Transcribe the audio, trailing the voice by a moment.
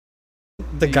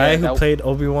the guy who played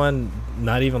Obi-Wan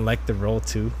not even like the role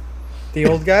too? The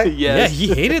old guy? Yeah, he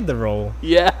hated the role.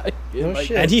 Yeah. No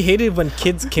shit. And he hated when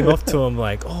kids came up to him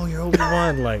like, "Oh, you're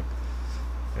Obi-Wan," like,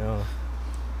 you know.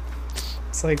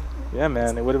 It's like, yeah,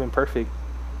 man, it would have been perfect.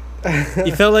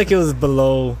 He felt like it was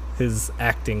below his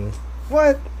acting.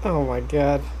 what? Oh my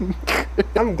god.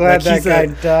 I'm glad Like, that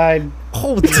guy died.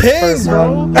 Oh, dang,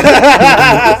 bro.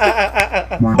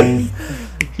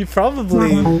 He probably,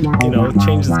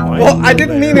 changed his mind. Well, I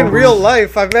didn't mean in real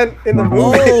life. I meant in the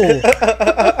movie. Oh.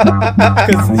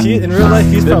 Because in real life,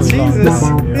 he's probably Jesus.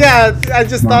 gone. Yeah, I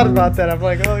just thought about that. I'm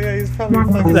like, oh yeah, he's probably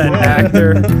fucking That dead.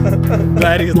 actor.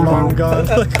 Glad he's long gone.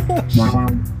 Like,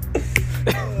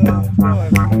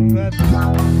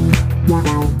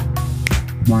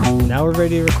 oh, now we're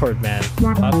ready to record, man.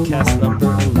 Podcast number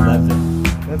 11.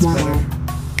 That's better.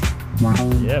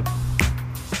 Yep.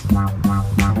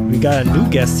 We got a new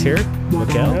guest here,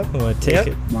 Miguel. Yep. Want to take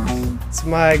it? It's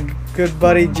my good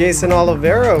buddy Jason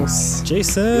Oliveros.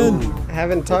 Jason. I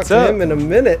haven't talked What's to up? him in a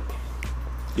minute.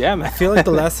 Yeah, man. I feel like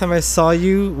the last time I saw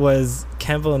you was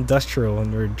Campbell Industrial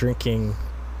when we were drinking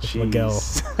with Miguel.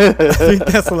 I think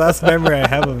that's the last memory I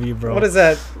have of you, bro. What is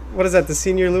that? What is that? The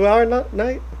senior luau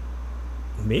night?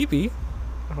 Maybe.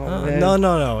 Oh, man.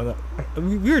 No.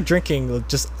 We were drinking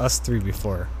just us three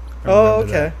before. I Oh, remember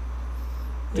okay. that.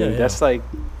 Dude, Yeah, that's like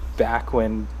back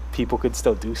when people could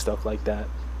still do stuff like that.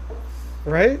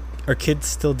 Right? Are kids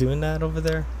still doing that over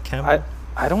there, Campbell?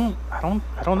 I don't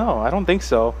know. I don't think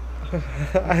so.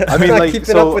 I mean, mean, like, keeping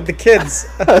so- up with the kids.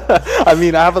 I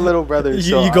mean, I have a little brother. You-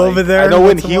 So you go over there I know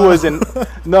when once in a he while? was in.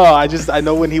 No, I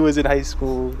know when he was in high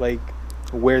school, like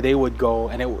where they would go,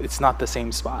 and it's not the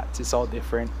same spots. It's all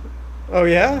different. Oh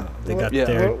yeah. They got Yeah.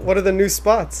 their... What are the new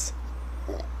spots?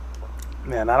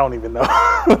 Man, I don't even know.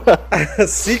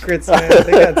 Secrets, man.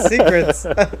 They got secrets.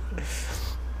 Well,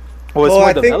 it's Well, more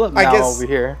I think- developed I now guess- over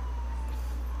here.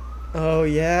 Oh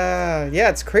yeah, yeah.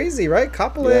 It's crazy, right?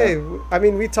 Kapolei. I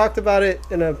mean, we talked about it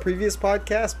in a previous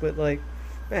podcast, but like,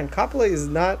 man, Kapolei is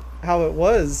not how it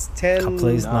was 10,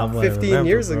 Kapolei's not what I 15 remember,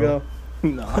 years bro. ago.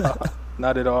 No,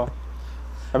 not at all.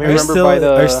 I mean, Are you remember still, by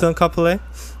the. are you still in Kapolei?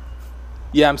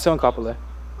 Yeah, I'm still in Kapolei.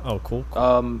 Oh, cool.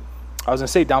 I was gonna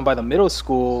say down by the middle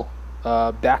school,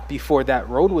 back before that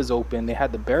road was open, they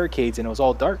had the barricades and it was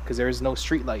all dark because there was no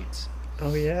street lights.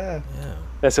 Oh yeah. Yeah.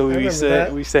 That's what I we used to. remember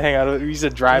that. We used to hang out. We used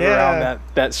to drive Yeah. around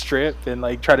that strip and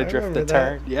like try to I drift the remember that.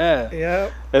 turn. Yeah. Yeah.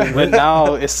 But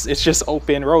now it's just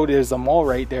open road. There's a mall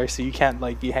right there, so you can't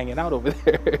like be hanging out over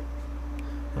there.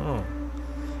 Oh.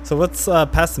 So what's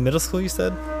past the middle school, you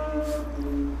said?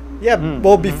 Yeah.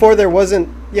 Well, before there wasn't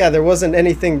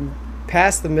anything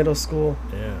past the middle school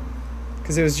Yeah.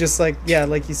 because it was just like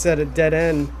you said, a dead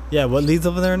end. Yeah, what leads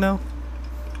over there now?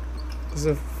 It was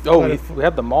a Oh, quite a we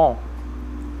have the mall.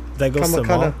 That goes to the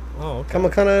mall? Kamakana. Oh, okay.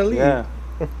 Kamakana Elite. Yeah.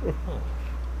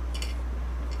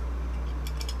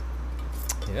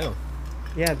 Yeah.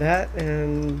 Yeah, that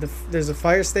and there's a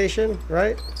fire station,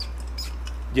 right?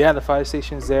 Yeah, the fire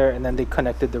station's there, and then they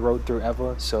connected the road through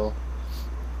Eva, so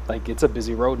like it's a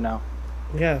busy road now.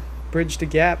 Yeah, bridge the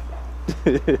gap.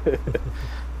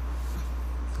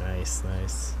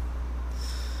 Nice.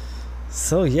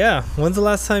 So yeah, when's the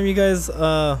last time you guys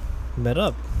met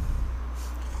up?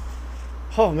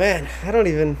 Oh man, I don't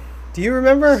even. Do you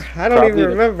remember? I don't Probably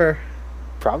even remember.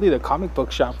 Probably the comic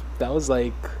book shop. That was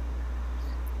like.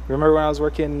 Remember when I was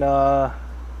working?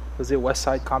 Was it West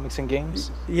Side Comics and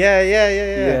Games? Yeah.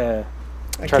 Yeah.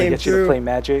 I Try to came get you to through play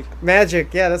Magic.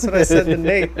 Magic. Yeah, that's what I said to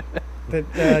Nate. That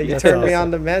you That's turned me awesome.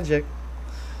 on to Magic.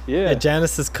 Yeah,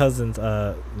 Janice's cousins,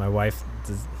 my wife,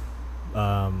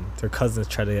 their cousins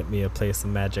try to get me to play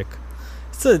some Magic.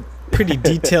 It's a pretty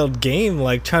detailed game,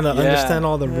 like trying to understand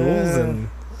all the rules, and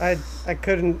I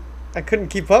couldn't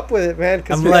keep up with it, man.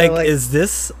 I'm like, is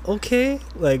this okay?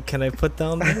 Like, can I put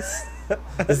down this?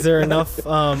 Is there enough?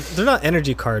 They're not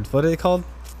energy cards. What are they called?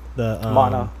 The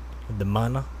Mana. The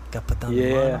mana. Got put down.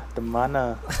 Yeah, the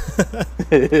mana.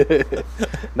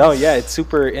 No, yeah, it's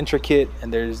super intricate,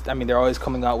 and they're always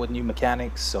coming out with new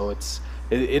mechanics, so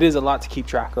it is a lot to keep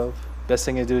track of. Best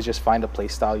thing to do is just find a play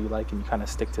style you like, and you kind of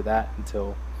stick to that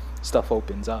until stuff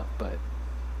opens up. But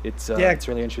it's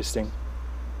really interesting.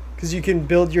 because you can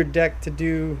build your deck to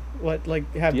do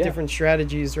have different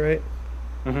strategies, right?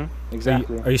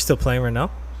 Exactly. Are you still playing right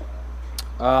now?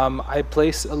 I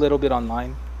place a little bit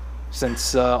online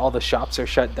since all the shops are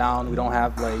shut down. We don't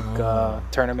have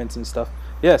tournaments and stuff.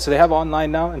 Yeah, so they have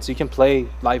online now, and so you can play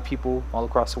live people all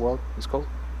across the world. It's cool.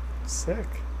 Sick.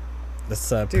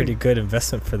 That's a pretty good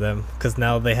investment for them because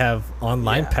now they have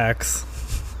online packs.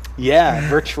 Yeah,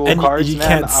 virtual And cards, you man.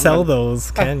 can't sell those,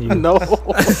 can you? No,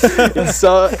 it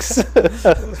sucks.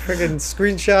 Freaking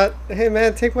screenshot. Hey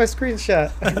man, take my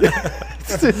screenshot.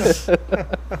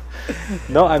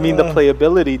 No, I mean the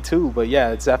playability too, but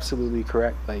yeah, it's absolutely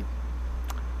correct. Like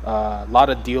a lot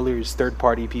of dealers,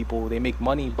 third-party people, they make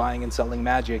money buying and selling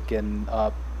Magic and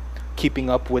keeping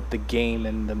up with the game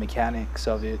and the mechanics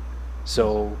of it.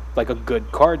 So like a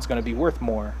good card's going to be worth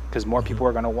more because more people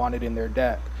are going to want it in their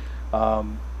deck.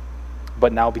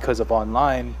 But now because of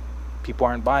online, people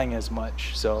aren't buying as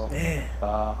much. So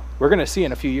we're going to see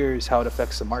in a few years how it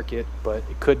affects the market, but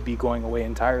it could be going away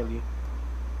entirely.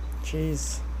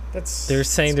 Jeez. They're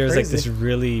saying there's crazy. like this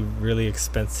really, really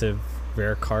expensive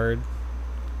rare card.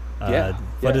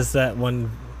 What is that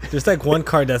one? There's like one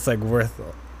card that's like worth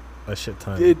a shit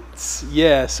ton.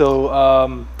 So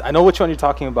I know which one you're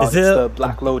talking about. It's the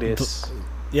Black Lotus.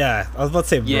 Yeah, I was about to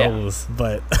say Rose,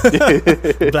 but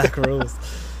Black Rose.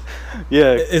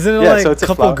 Yeah. Isn't it like so a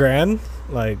couple grand?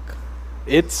 Like,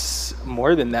 it's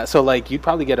more than that. So like you'd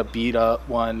probably get a beat up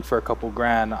one for a couple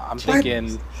grand. I'm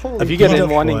thinking if you get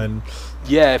one,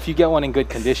 if you get one in good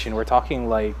condition, we're talking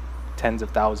like tens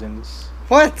of thousands.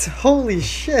 What? Holy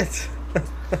shit.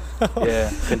 Yeah,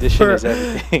 condition is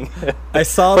everything. I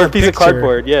saw for the a piece picture. of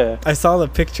cardboard. Yeah, I saw the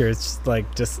picture. It's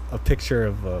just a picture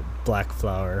of a black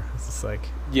flower. It's just like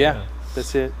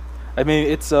that's it. I mean,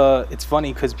 it's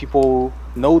funny because people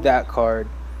know that card,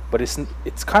 but it's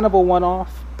kind of a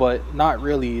one-off, but not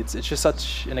really. It's just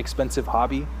such an expensive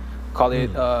hobby. Call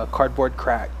it cardboard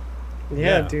crack.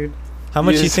 Yeah, dude. How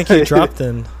much do you think you dropped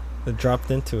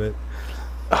into it?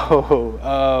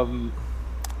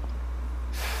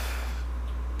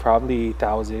 Probably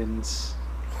thousands.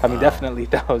 I mean, definitely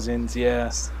thousands.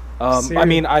 Yeah. I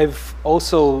mean, I've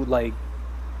also like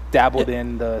dabbled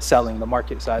in the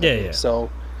market side of it. Yeah. So,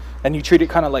 and you treat it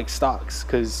kind of like stocks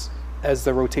because as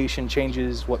the rotation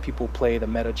changes, what people play, the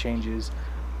meta changes,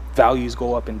 values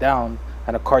go up and down.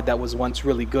 And a card that was once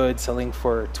really good, selling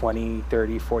for $20,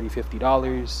 $30, $40,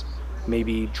 $50,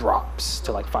 maybe drops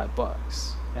to like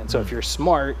 $5. And so if you're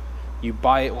smart, you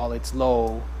buy it while it's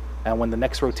low. And when the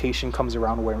next rotation comes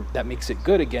around where that makes it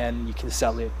good again, you can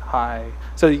sell it high.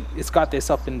 So it's got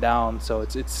this up and down. So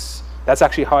that's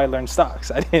actually how I learned stocks.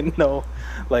 I didn't know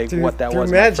what that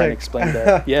was. Magic. My friend explained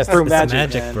that. Yeah, through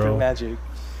magic, man, bro. through magic.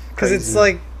 Because it's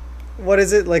like, what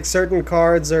is it? Like certain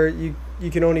cards are you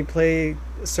can only play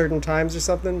certain times or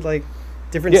something, like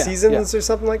different seasons or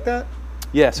something like that.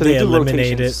 Yeah, so they do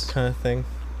eliminate rotations. it kind of thing.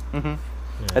 Mm-hmm. Yeah.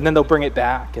 And then they'll bring it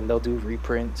back and they'll do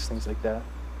reprints, things like that.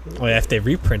 Oh yeah, if they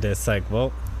reprint it, it's like,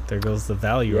 well, there goes the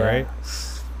value, right?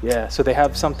 Yeah, so they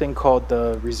have something called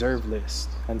the reserve list.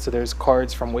 And so there's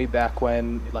cards from way back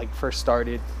when it like first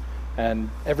started,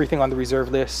 and everything on the reserve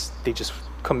list, they just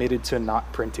committed to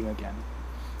not printing again.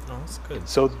 Oh, that's good.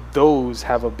 So those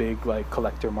have a big like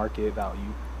collector market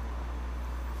value.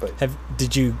 But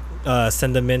did you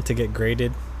send them in to get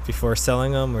graded before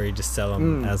selling them, or you just sell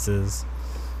them as is?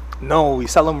 No, we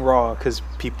sell them raw because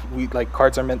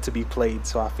cards are meant to be played.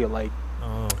 So I feel like.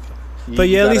 Oh, okay. But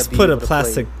you at least put a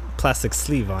plastic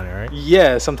sleeve on it, right?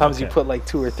 Yeah, sometimes you put like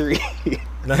 2 or 3.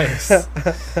 Nice.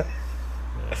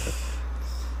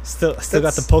 Still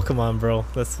got the Pokemon, bro.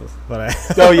 That's what I.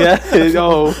 Oh yeah.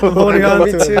 Holding on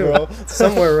me too, bro.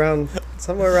 Somewhere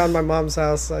around my mom's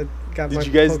house, I got. Did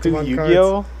you guys do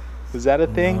Yu-Gi-Oh? Was that a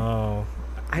thing? No.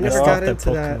 I never got into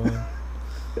that.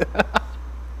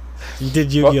 You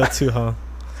did Yu-Gi-Oh too, huh?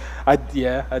 I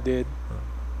did.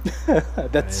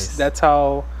 That's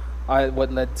how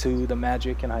what led to the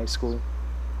Magic in high school.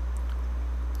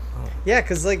 Yeah,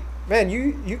 cause like, man,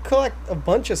 you collect a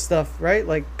bunch of stuff, right?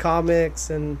 Like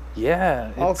comics and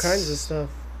all kinds of stuff.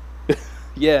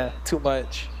 Yeah, too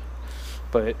much.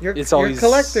 But you're always a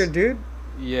collector, dude.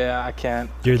 Yeah, I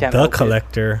can't. You're the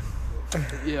collector.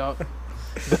 Yeah.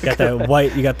 You got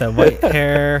that white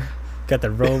hair. Got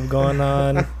the robe going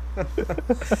on.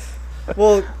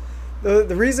 Well,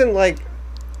 the reason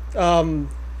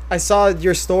I saw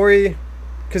your story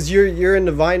because you're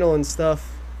into vinyl and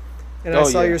stuff, and I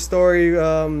saw your story.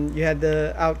 You had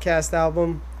the Outkast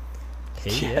album.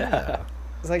 Yeah.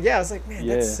 I was like, man,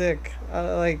 that's sick.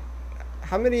 Like,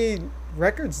 how many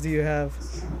records do you have?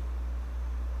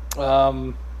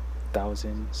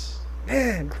 Thousands.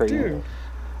 Man, crazy. Dude.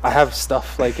 I have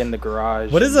stuff like in the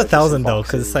garage. What is 1,000 though?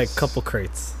 Because it's like couple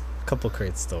crates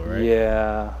still, right?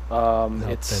 Yeah.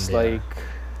 It's like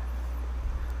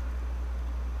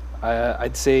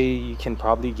I'd say you can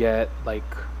probably get like,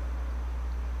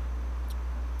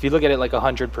 if you look at it like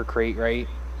 100 per crate, right?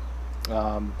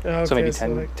 So maybe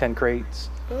 10 crates.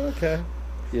 Okay.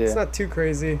 Yeah. It's not too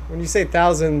crazy. When you say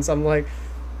thousands, I'm like,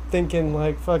 thinking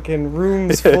like fucking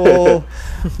rooms full.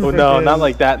 Well, no, not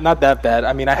like that. Not that bad.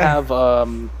 I mean, I have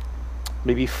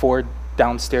maybe 4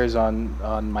 downstairs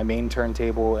on my main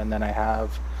turntable, and then I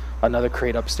have another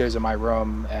crate upstairs in my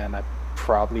room, and I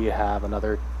probably have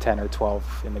another 10 or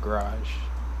 12 in the garage.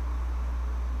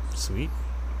 Sweet.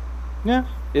 Yeah,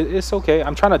 it's okay.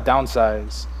 I'm trying to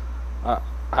downsize. I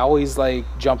always like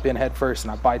jump in head first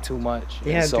and I buy too much.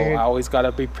 Yeah, so dude. I always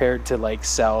gotta be prepared to like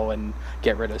sell and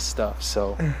get rid of stuff.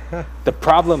 So the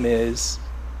problem is,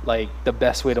 like, the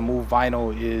best way to move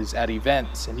vinyl is at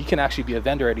events, and you can actually be a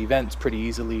vendor at events pretty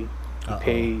easily. You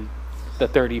pay the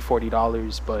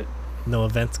 $30-$40, but no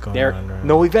events going on right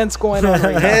no events going on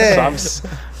right now. So I'm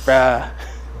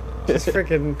just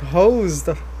freaking hosed.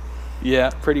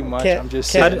 Yeah, pretty much. I'm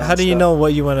just how do you know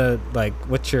what you want to, like,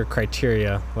 what's your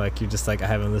criteria? Like, you're just like, I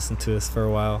haven't listened to this for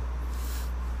a while.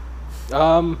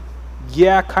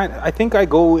 Yeah, kind of. I think I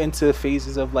go into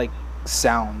phases of like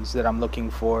sounds that I'm looking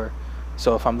for.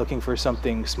 So if I'm looking for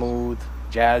something smooth,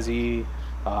 jazzy,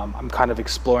 I'm kind of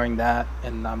exploring that,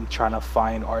 and I'm trying to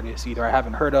find artists either I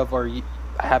haven't heard of or I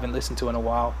haven't listened to in a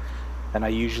while, and I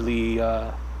usually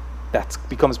that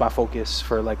becomes my focus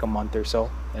for like a month or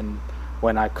so. And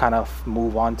when I kind of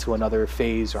move on to another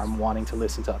phase, or I'm wanting to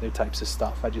listen to other types of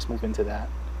stuff, I just move into that.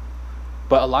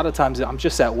 But a lot of times I'm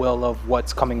just at will of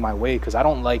what's coming my way, because I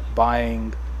don't like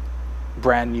buying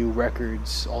brand new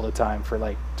records all the time for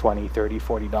like $20, $30,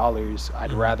 $40.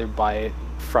 I'd rather buy it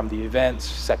from the events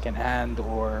secondhand,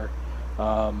 or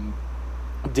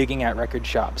digging at record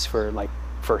shops for like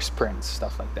first prints,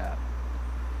 stuff like that.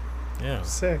 Yeah,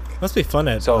 sick. Must be fun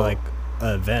at like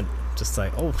an event, just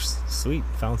like, oh sweet,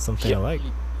 found something I like.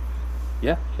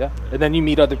 Yeah. And then you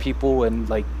meet other people, and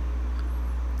like,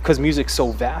 because music's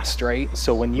so vast, right?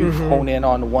 So when you hone in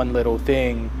on one little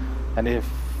thing, and if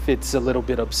it's a little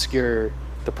bit obscure,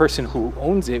 the person who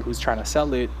owns it, who's trying to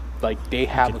sell it, like, they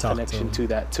have a connection to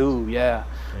that too. Yeah.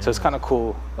 So it's kind of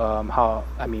cool how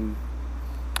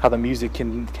the music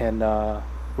can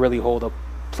really hold a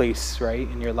place, right,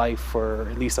 in your life for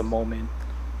at least a moment.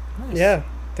 Nice. Yeah,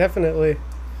 definitely.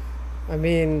 I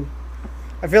mean,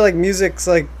 I feel like music's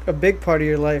like a big part of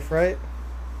your life, right?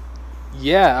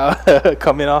 Yeah.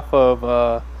 Coming off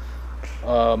of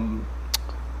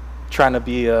trying to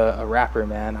be a rapper,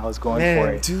 man, I was going for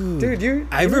it. Dude,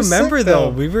 I remember sick, though,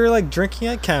 we were like drinking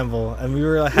at Campbell, and we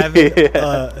were having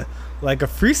like a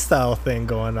freestyle thing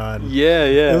going on. Yeah.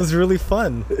 It was really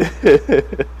fun.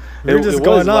 We were just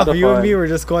going off. You and me were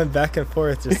just going back and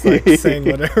forth, just like saying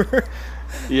whatever.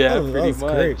 Yeah, that was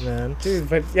much. Great, man. Dude,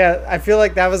 but yeah, I feel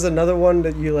like that was another one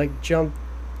that you like jumped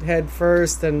head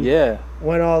first and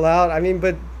went all out. I mean,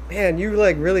 but man, you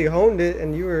like really honed it,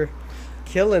 and you were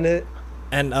killing it.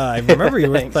 And I remember you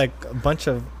with like a bunch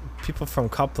of people from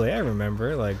Copley. I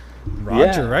remember like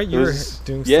Roger, right? You were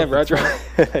doing stuff. Roger.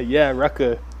 Yeah,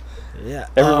 Rucka. Yeah.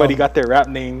 Everybody got their rap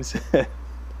names.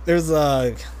 There's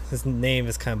his name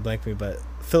is kind of blank me, but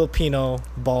Filipino,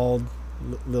 bald,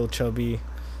 little chubby.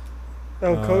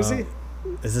 Oh, Cozy?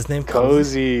 Is his name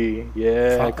Cozy?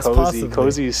 Yeah, Cozy.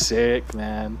 Cozy's sick,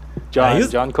 man.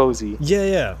 John Cozy.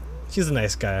 Yeah. He's a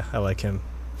nice guy. I like him.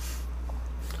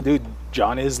 Dude,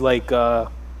 John is like the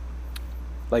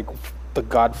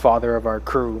godfather of our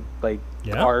crew. Like,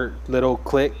 our little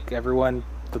clique, everyone,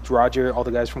 Roger, all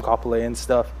the guys from Copley and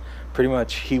stuff. Pretty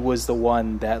much, he was the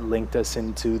one that linked us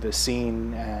into the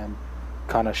scene and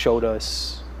kind of showed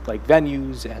us like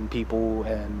venues and people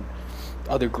and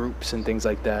other groups and things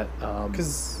like that.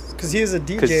 Because he is a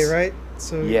DJ, right?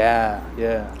 So yeah.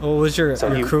 What was your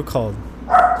crew called?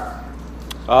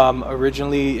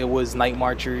 Originally it was Night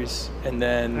Marchers, and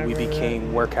then we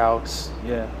became Workhouse.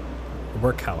 Yeah.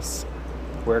 Workhouse.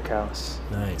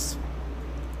 Nice.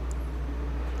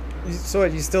 So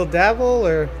what, you still dabble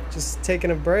or just taking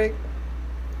a break?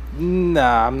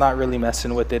 Nah, I'm not really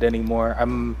messing with it anymore.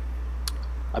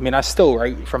 I still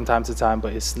write from time to time,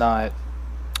 but it's not,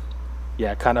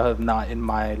 kind of not in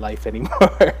my life anymore.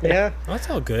 Yeah. Well, that's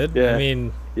all good. Yeah. I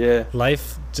mean,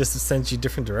 life just sends you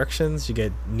different directions. You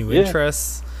get new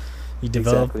interests. You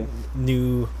develop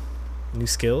new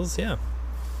skills. Yeah.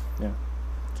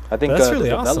 I think the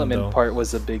development part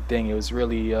was a big thing. It was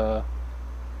really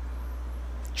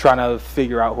trying to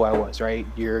figure out who I was, right?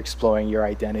 You're exploring your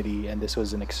identity, and this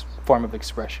was an form of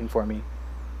expression for me.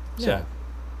 So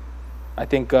I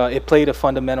think it played a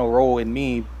fundamental role in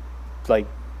me, like,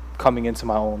 coming into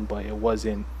my own, but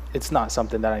it's not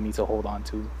something that I need to hold on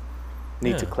to,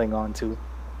 to cling on to.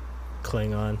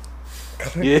 Cling on.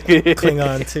 Cling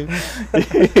on to.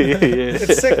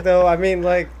 It's sick though. I mean,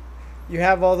 like, you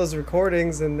have all those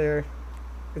recordings, and they're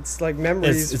It's like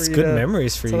memories. It's for you good to,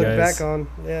 memories for to you look guys. back on.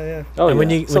 Yeah. Oh, and when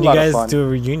yeah. you It's a when you lot of guys fun. do a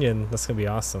reunion, that's gonna be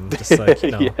awesome. Just like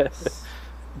Yeah.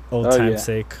 old Oh, time's yeah.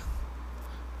 sake.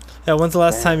 Yeah. When's the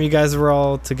last time you guys were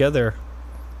all together?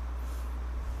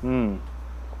 Man,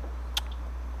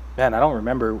 I don't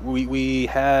remember. We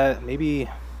had maybe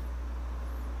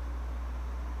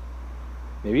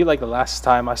like the last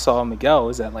time I saw Miguel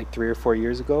was that like 3 or 4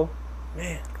 years ago.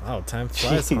 Man. Oh, time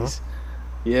flies, huh? Jeez.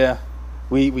 Yeah,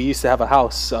 we used to have a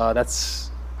house. That's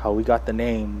how we got the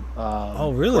name.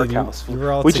 Oh, really? Workhouse. You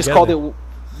were all we together. just called it.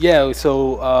 Yeah.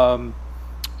 So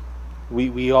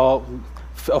we all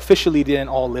officially didn't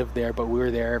all live there, but we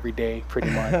were there every day pretty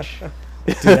much.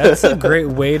 Dude, that's a great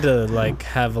way to like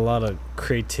have a lot of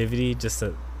creativity just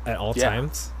at all Yeah.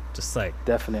 times. Just like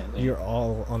Definitely. you're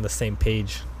all on the same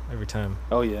page every time.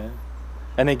 Oh yeah,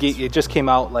 and it just came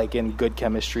out like in good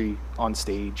chemistry on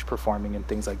stage, performing and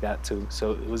things like that too.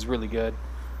 So it was really good.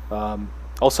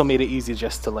 Also made it easy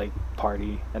just to like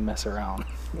party and mess around.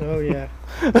 Oh yeah.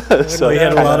 So We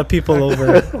had a kinda- lot of people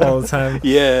over all the time.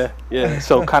 Yeah.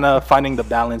 So kind of finding the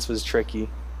balance was tricky.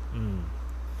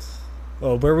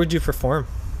 Oh, where would you perform?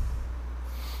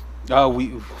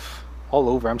 We all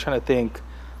over. I'm trying to think.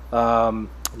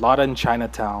 A lot in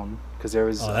Chinatown because there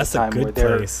was Oh, that's a a time where good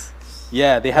there. place.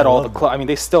 Yeah, they had I all the love clubs. I mean,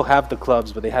 they still have the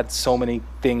clubs, but they had so many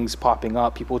things popping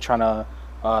up. People trying to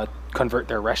convert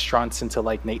their restaurants into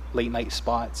like late night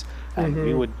spots, and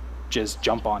we would just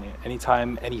jump on it.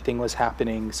 Anytime anything was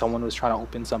happening, someone was trying to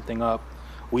open something up,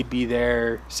 we'd be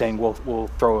there saying we'll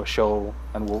throw a show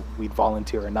and we'd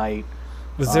volunteer a night.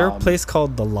 Was there a place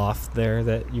called The Loft there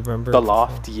that you remember? The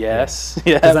Loft, yes.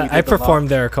 Yeah, 'Cause we I did The performed Loft.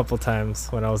 there a couple times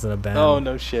when I was in a band. Oh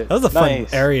no shit! That was a fun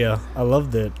Nice. area. I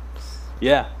loved it.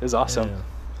 Yeah, it was awesome.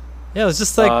 Yeah, it was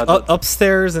just like The-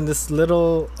 upstairs in this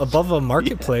little above a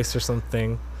marketplace or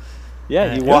something. Yeah,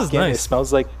 It you was walk in, nice. it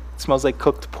smells like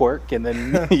cooked pork, and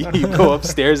then you go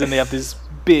upstairs and they have this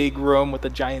big room with a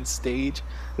giant stage.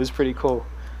 It was pretty cool.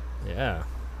 Yeah,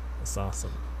 that's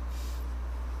awesome.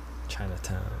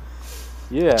 Chinatown.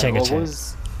 Yeah, Changa what Chang.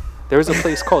 there was a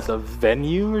place called the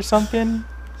Venue or something.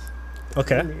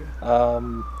 Okay.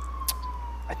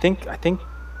 I think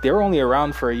they were only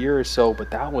around for a year or so,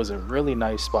 but that was a really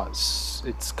nice spot.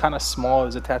 It's kind of small.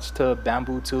 It's attached to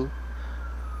Bamboo too.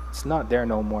 It's not there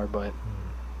no more, but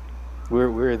we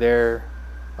were there.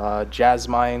 Jazz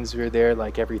Minds, we were there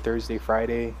like every Thursday,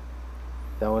 Friday.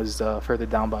 That was further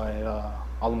down by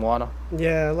Alamoana.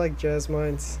 Yeah, I like Jazz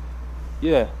Minds.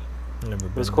 Yeah, Never been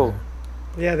it was cool. there.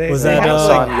 Yeah, they Was they that, have,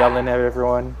 Son like, yelling at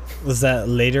everyone. Was that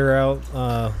later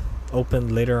out?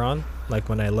 Opened later on, like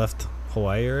when I left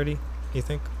Hawaii already? You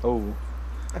think? Oh,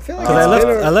 I feel like Because it's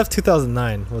I been left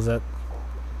 2009. Was that?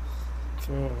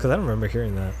 a- Because I don't remember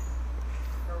hearing that.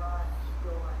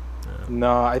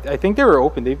 no, I think they were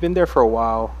open. They've been there for a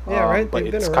while. Yeah, right, But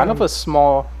they've been it's kind of around.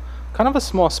 a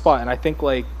small spot, and I think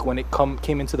like when it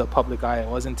came into the public eye, it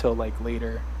wasn't until like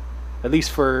later, at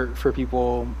least for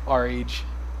people our age.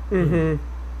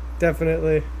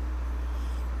 Definitely.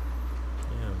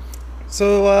 Yeah.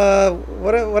 So,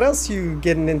 what else you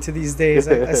getting into these days?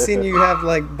 I seen you have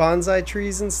like bonsai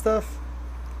trees and stuff.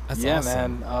 That's Yeah,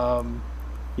 awesome.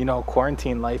 man.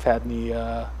 Quarantine life had me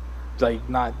like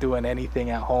not doing anything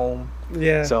at home.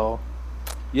 Yeah. So,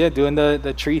 yeah, doing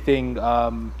the tree thing.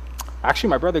 Actually,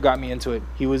 my brother got me into it.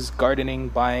 He was gardening,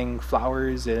 buying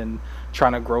flowers, and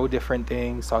trying to grow different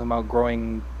things. Talking about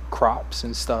growing crops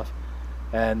and stuff.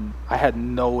 And I had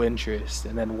no interest.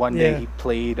 And then one day Yeah. he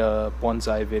played a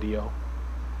bonsai video,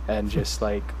 and just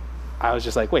like, I was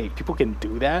just like, wait, people can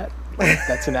do that? Like,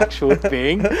 that's an actual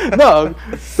thing? No,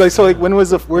 like so. Like, where's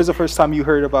the first time you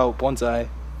heard about bonsai?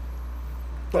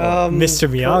 Mr.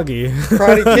 Miyagi.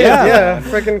 Karate Kid. Yeah,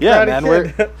 freaking Yeah, Karate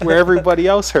man, Kid. where everybody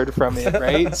else heard from it,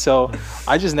 right? So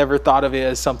I just never thought of it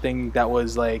as something that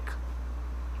was like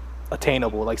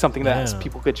attainable, like something that Yeah.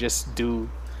 people could just do.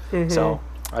 So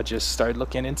I just started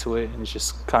looking into it, and it's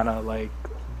just kind of like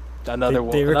another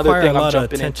they another require thing a I'm lot of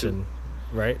jumping attention,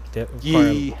 into. right? They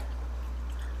require-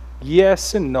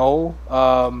 Yes and no.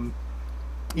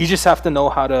 You just have to know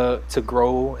how to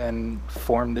grow and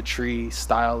form the tree,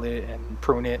 style it, and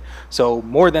prune it. So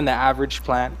more than the average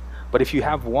plant. But if you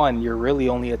have one, you're really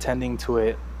only attending to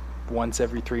it once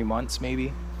every 3 months,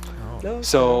 maybe. No,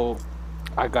 So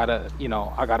I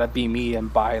gotta be me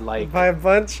and buy like buy a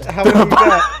bunch. How many you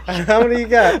got? How many you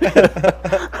got?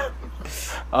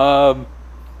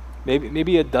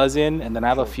 maybe a dozen, and then I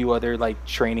have a few other like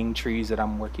training trees that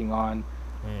I'm working on.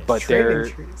 Nice. But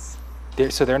Training trees.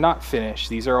 they're not finished.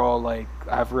 These are all like,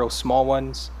 I have real small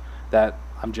ones that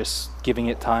I'm just giving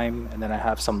it time, and then I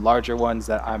have some larger ones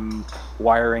that I'm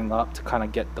wiring up to kind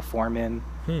of get the form in.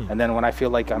 And then when I feel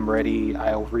like I'm ready,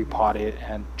 I'll repot it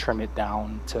and trim it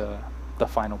down to the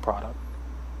final product.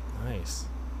 Nice.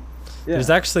 Yeah. There's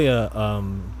actually a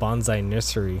bonsai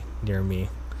nursery near me,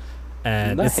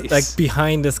 and Nice. it's like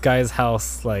behind this guy's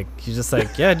house. Like he's just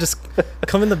like, yeah, just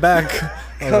come in the back.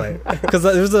 I was like, because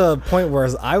there was a point where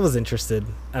I was interested,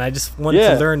 and I just wanted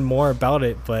to learn more about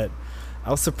it, but I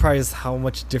was surprised how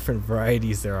much different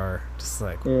varieties there are. Just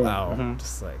like wow,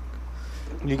 just like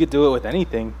you could do it with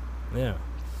anything. Yeah.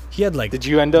 He had like Did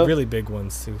you end up really big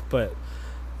ones too, but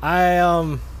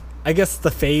I guess the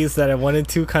phase that I wanted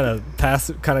to kind of pass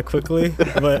kind of quickly,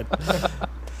 but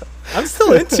I'm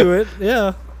still into it.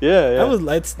 Yeah. Yeah. I would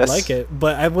like it,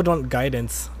 but I would want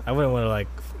guidance. I wouldn't want to like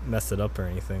mess it up or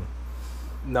anything.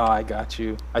 No, I got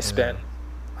you. I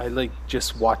like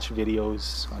just watch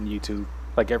videos on YouTube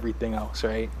like everything else,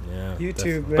 right? Yeah.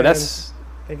 YouTube, man. But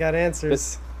they got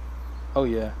answers. Oh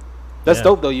yeah. That's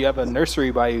dope though. You have a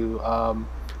nursery by you.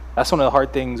 That's one of the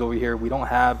hard things over here. We don't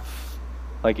have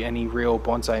like any real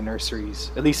bonsai nurseries.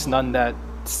 At least none that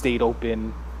stayed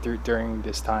open during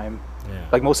this time. Yeah.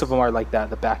 Like most of them are like that,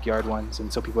 the backyard ones,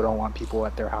 and so people don't want people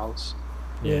at their house.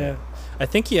 Yeah. I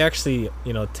think he actually,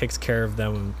 takes care of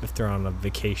them if they're on a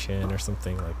vacation or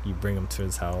something. Like you bring them to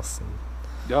his house and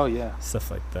Oh yeah. stuff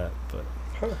like that. But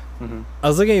Mm-hmm. I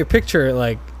was looking at your picture.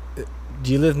 Like,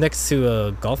 do you live next to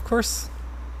a golf course?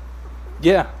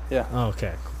 Yeah. Oh,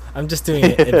 okay. I'm just doing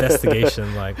an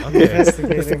investigation. Like, okay, that's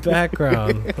the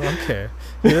background. Okay,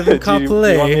 you live in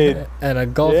Kapolei and a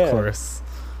golf course.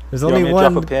 There's only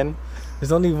one. Drop a pin?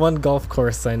 There's only one golf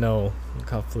course I know in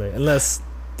Kapolei, unless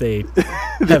they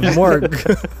have more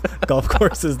golf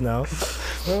courses now.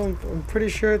 Well, I'm pretty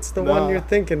sure it's the one you're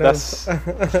thinking of.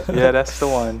 Yeah, that's the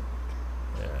one.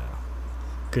 Yeah,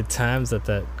 good times at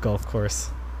that golf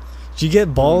course. Did you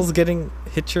get balls getting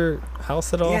hit your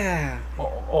house at all? Yeah,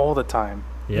 all the time.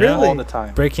 Yeah? Really? All the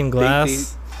time. Breaking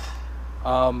glass.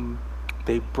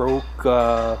 They broke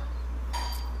the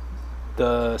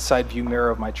side view mirror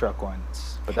of my truck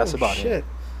once, but that's about it.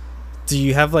 Do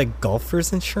you have like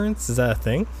golfer's insurance? Is that a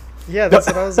thing? Yeah, that's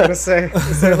what I was gonna say.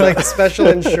 Is there like special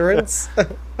insurance?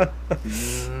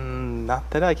 Not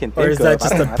that I can think of. Or is that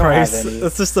just the price?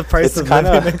 It's just the price of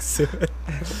living next to it.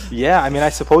 Yeah, I mean, I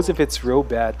suppose if it's real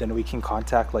bad, then we can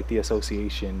contact like the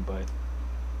association, but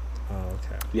oh,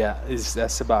 okay. Yeah,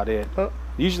 that's about it.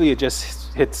 Usually it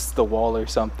just hits the wall or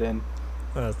something.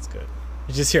 Oh, that's good.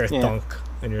 You just hear a thunk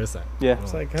and you're just like, yeah.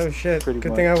 It's like, oh shit, Pretty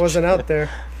good thing I wasn't out there.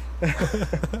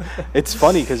 It's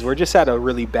funny because we're just at a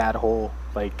really bad hole.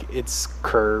 Like it's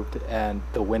curved and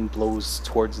the wind blows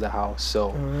towards the house,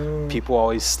 so people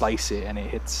always slice it and it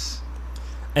hits.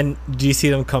 And do you see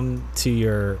them come to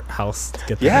your house to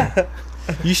get them?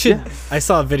 You should. Yeah. I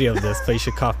saw a video of this, but you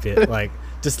should copy it. Like,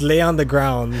 just lay on the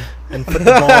ground and put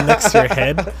the ball next to your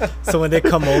head, so when they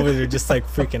come over, they're just like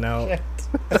freaking out.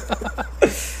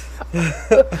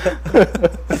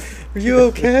 Are you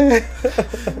okay?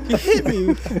 You hit me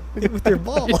with your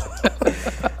ball.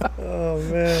 Oh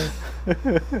man,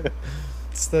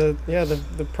 it's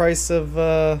the price of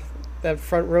that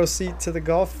front row seat to the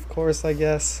golf course, I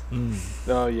guess.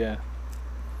 Oh yeah.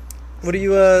 What are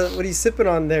you sipping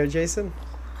on there, Jason?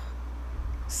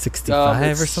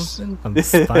 65 or something. I'm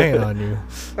spying on you.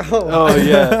 Oh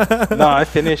yeah. No, I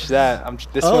finished that.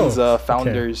 This one's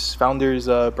Founders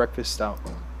breakfast stout.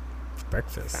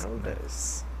 Breakfast.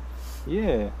 Founders.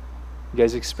 Yeah. You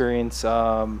guys experience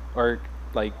or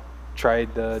like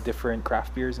tried the different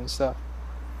craft beers and stuff?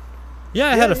 Yeah,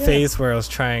 I had a phase where I was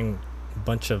trying a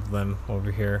bunch of them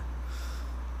over here.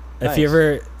 Nice. If you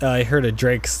ever heard of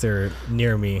Drake's, they're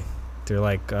near me. They're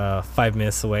like 5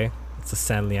 minutes away. It's a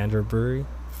San Leandro brewery.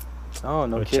 Oh,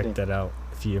 no kidding. Check that out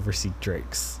if you ever see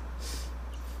Drake's.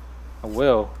 I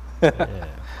will. Yeah.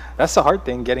 That's the hard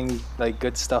thing, getting like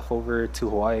good stuff over to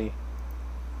Hawaii.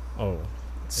 Oh,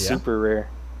 it's super rare.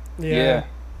 Yeah.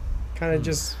 Kind of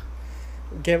just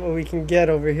get what we can get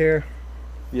over here.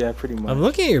 Yeah, pretty much. I'm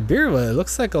looking at your beer, but it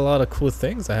looks like a lot of cool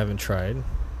things I haven't tried.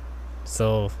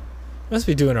 So, you must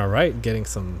be doing all right, getting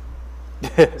some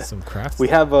craft.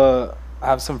 I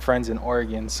have some friends in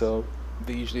Oregon, so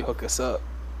they usually hook us up.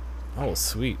 Oh,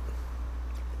 sweet.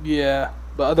 Yeah,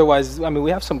 but otherwise, I mean,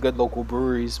 we have some good local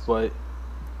breweries, but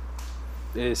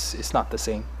it's not the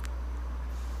same.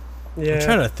 Yeah. I'm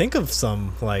trying to think of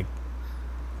some, like,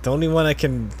 the only one I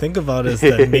can think about is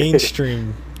the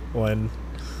mainstream one.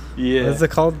 Yeah. What is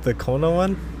it called? The Kona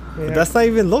one? Yeah. But that's not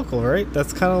even local, right?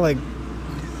 That's kind of like,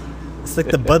 it's like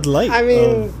the Bud Light. I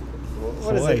mean,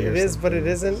 what is it? It is, but it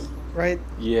isn't, right?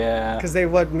 Yeah. Because they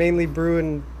mainly brew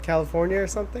in California or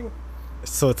something?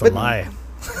 So it's a But- lie.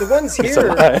 The ones It's a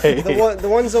here, lie. the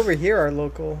ones over here are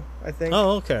local, I think.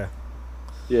 Oh, okay.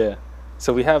 Yeah.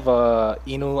 So we have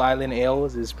Inu Island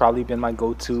Ales has probably been my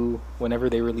go-to whenever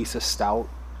they release a stout.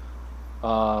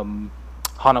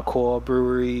 Hanakoa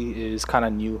Brewery is kind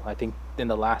of new. I think in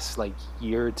the last like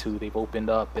year or two they've opened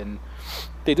up and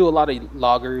they do a lot of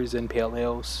lagers and pale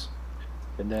ales.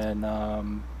 And then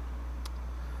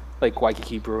like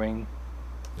Waikiki Brewing,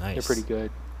 Nice. they're pretty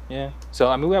good. Yeah. So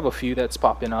I mean we have a few that's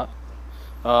popping up.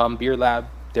 Beer Lab,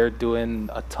 they're doing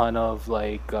a ton of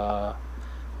like I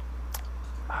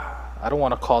don't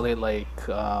want to call it like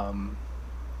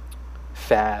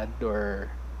fad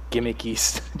or gimmicky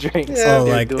drinks. Yeah. Oh,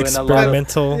 They're like doing a lot of,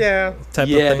 experimental Yeah, type of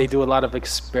yeah, thing? they do a lot of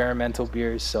experimental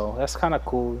beers, so that's kind of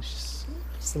cool. It's just-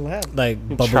 it's the lab. Like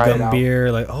You try it bubblegum out.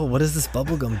 beer. Like, oh, what is this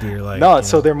bubblegum beer like? no, you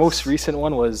so know? their most recent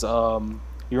one was you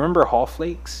remember Hall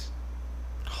Flakes?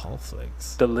 Hall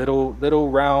Flakes. The little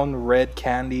round red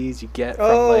candies you get from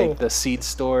Oh. like the seed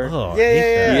store. Oh, I Yeah,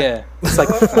 hate yeah, that. Yeah, it's like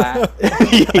flat. I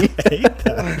hate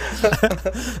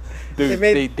that. Dude,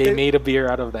 they made a beer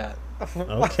out of that.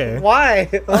 Okay. Why?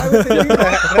 Why would they do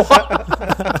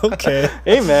that? Okay.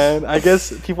 Hey man, I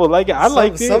guess people like it. I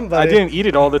liked it. somebody. I didn't eat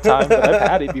it all the time, but I've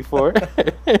had it before.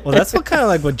 Well, that's what kind of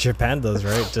like what Japan does,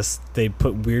 right? Just they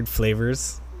put weird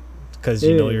flavors because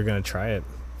you know Yeah. you're gonna try it,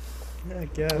 I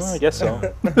guess. Well, I guess so.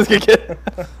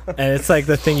 and it's like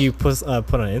the thing you put on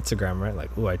Instagram, right? Like,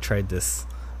 oh, I tried this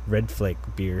red flake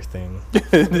beer thing.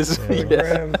 This- Yeah. yeah,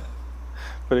 Graham.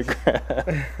 for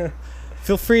the gra-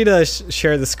 Feel free to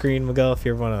share the screen, Miguel, if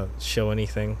you ever want to show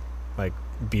anything like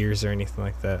beers or anything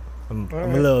like that. I'm a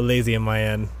Alright. little lazy on my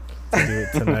end to do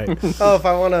it tonight. Oh, if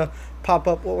I want to pop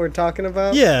up what we're talking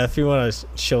about? Yeah, if you want to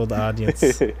show the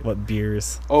audience what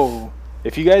beers. Oh,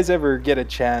 if you guys ever get a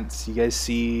chance, you guys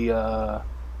see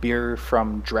beer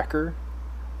from Drecker,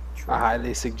 I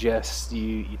highly suggest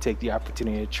you take the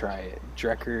opportunity to try it.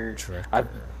 Drecker.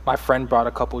 My friend brought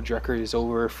a couple Dreckers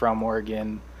over from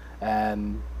Oregon,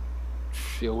 and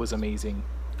it was amazing.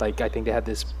 Like I think they had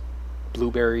this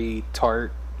blueberry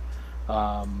tart.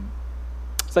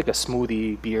 It's like a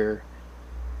smoothie beer,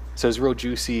 so it's real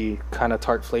juicy, kind of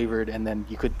tart flavored, and then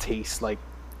you could taste like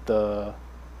the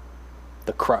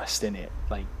crust in it.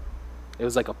 Like it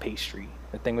was like a pastry.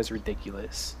 The thing was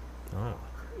ridiculous. Oh,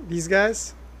 These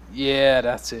guys? Yeah,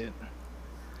 that's it.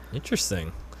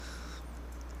 interesting.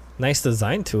 Nice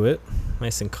design to it.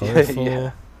 Nice and colorful.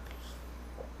 Yeah.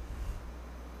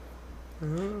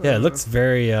 Yeah, it looks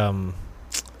very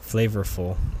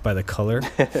flavorful by the color.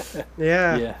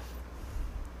 Yeah. Yeah.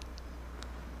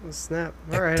 Oh, snap.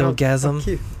 All right. Ectogasm.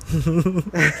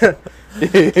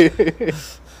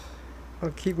 I'll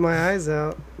keep my eyes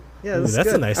out. Yeah, Ooh, this is that's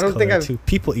good. a nice I don't think color I've too.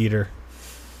 People eater.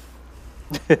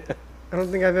 I don't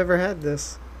think I've ever had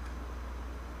this.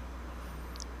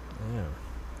 Yeah.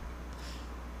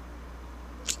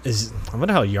 I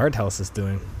wonder how Yard House is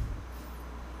doing.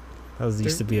 That was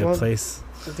used to be a Well, place.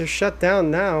 They're shut down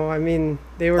now. I mean,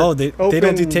 they were. Oh, they don't do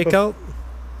open takeout.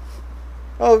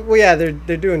 Oh well, yeah, they're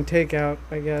doing takeout,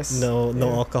 I guess. No Yeah.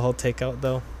 alcohol takeout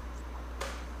though.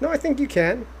 No, I think you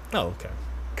can. Oh, okay.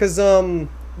 Cause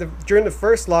during the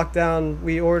first lockdown,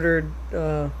 we ordered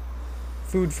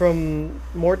food from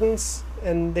Morton's,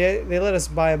 and they let us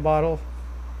buy a bottle,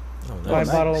 Oh, buy a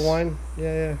nice. bottle of wine.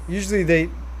 Yeah, yeah. Usually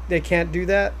they can't do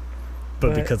that. But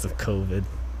but- because of COVID.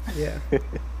 Yeah.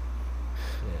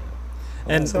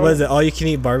 And So- was it all you can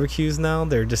eat barbecues now?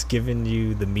 They're just giving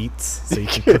you the meats so you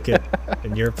can cook it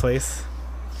in your place.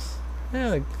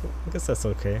 Yeah, I guess that's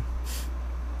okay.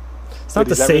 It's not Wait,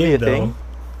 the is that same really a though. thing?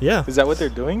 Yeah. Is that what they're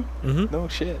doing? Mm-hmm. No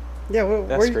shit. Yeah.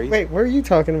 That's crazy. Wait, where are you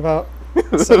talking about?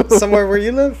 Somewhere where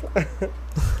you live?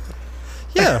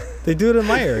 Yeah, they do it in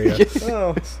my area.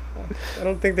 Oh, I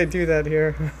don't think they do that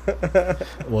here.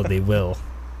 Well, they will.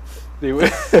 They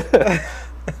would-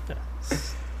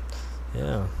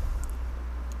 Yeah.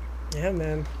 Yeah,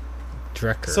 man.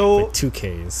 Drecker So- with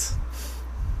 2Ks.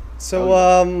 So,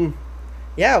 Oh,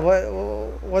 yeah.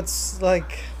 What's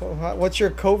your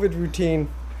COVID routine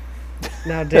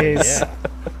nowadays? Yeah.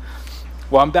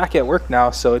 well, I'm back at work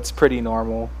now, so it's pretty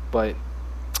normal. But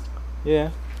yeah,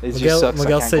 it just Miguel, sucks. I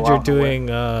Miguel can't said go you're out nowhere.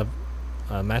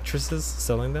 doing mattresses,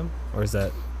 selling them, or is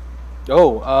that?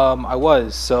 Oh, I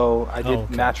was. So I did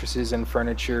okay. mattresses and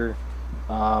furniture.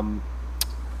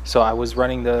 So I was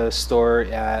running the store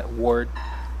at Ward,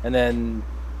 and then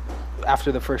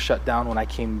after the first shutdown, when I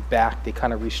came back, they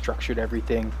kind of restructured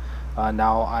everything.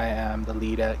 Now I am the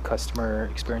lead at customer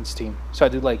experience team. So I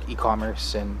do like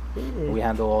e-commerce, and we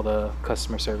handle all the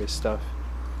customer service stuff.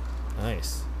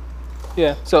 Nice.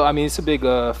 Yeah. So I mean, it's a big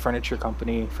furniture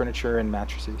company, furniture and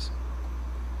mattresses.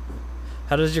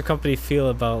 How does your company feel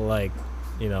about like,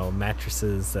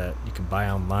 mattresses that you can buy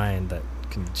online that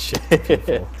can ship to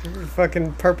people?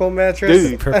 Fucking purple mattress.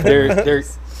 Dude, Purple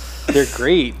they're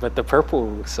great, but the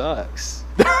purple sucks.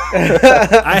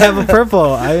 I have a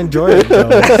purple. I enjoy it, though.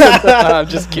 I'm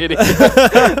just kidding.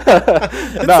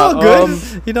 It's all good,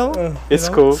 It's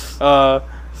cool.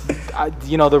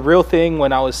 The real thing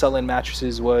when I was selling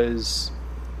mattresses was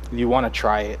you want to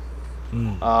try it.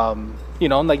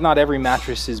 Like not every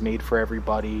mattress is made for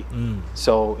everybody.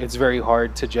 So it's very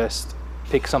hard to just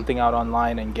pick something out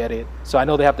online and get it. So I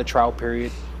know they have the trial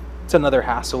period. It's another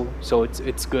hassle. So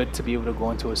it's good to be able to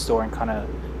go into a store and kind of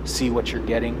see what you're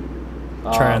getting.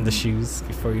 Try on the shoes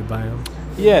before you buy them.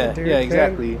 Yeah, Dude, yeah,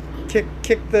 exactly. Kick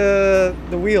the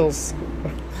wheels.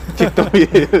 Kick the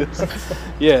wheels.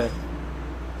 Yeah.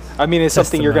 I mean, it's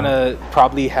something you're going to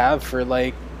probably have for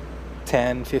like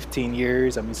 10, 15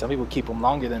 years. I mean, some people keep them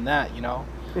longer than that,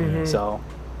 So.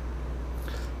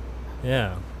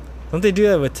 Yeah. Don't they do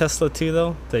that with Tesla too,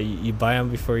 though? That you buy them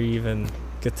before you even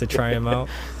get to try them out?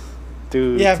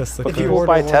 Dude, yeah, but people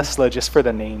buy Tesla just for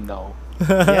the name, though.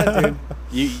 Yeah,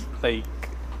 dude.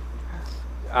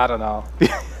 I don't know.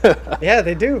 Yeah,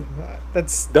 they do.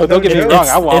 Don't get me wrong.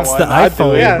 I want it's one. The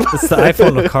iPhone. Yeah. It's the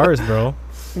iPhone of cars, bro.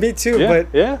 Me too, yeah, but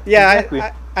yeah, exactly.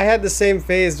 I had the same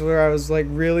phase where I was like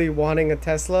really wanting a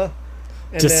Tesla,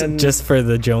 and just for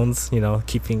the Jones,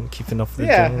 keeping up with the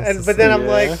Jones. but then I'm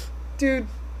like, dude,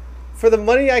 for the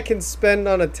money I can spend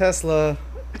on a Tesla,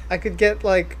 I could get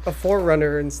like a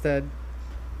 4Runner instead,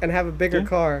 and have a bigger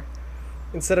car,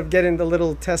 instead of getting the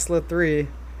little Tesla 3.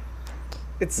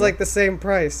 It's like the same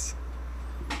price.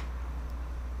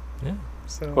 Yeah.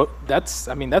 So. Well,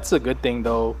 that's a good thing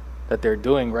though that they're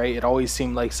doing, right? It always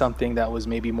seemed like something that was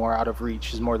maybe more out of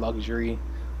reach, is more luxury,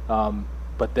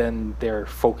 but then they're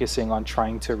focusing on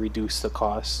trying to reduce the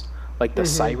costs. Like the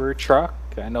Cyber truck,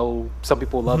 I know some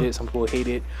people love it, some people hate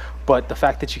it, but the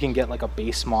fact that you can get like a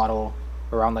base model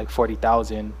around like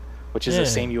 40,000, which is the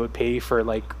same you would pay for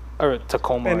like a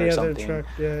Tacoma any or other something. truck.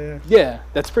 Yeah,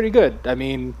 that's pretty good. I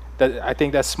mean, I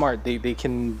think that's smart. They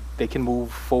can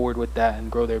move forward with that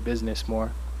and grow their business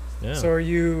more. Yeah. So are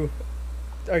you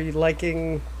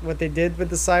liking what they did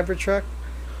with the Cybertruck?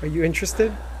 Are you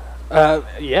interested?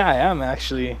 Yeah, I am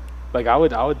actually. Like I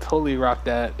would totally rock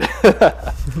that.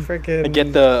 Freaking. And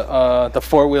get the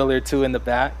 4-wheeler too in the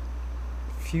back.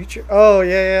 Future. Oh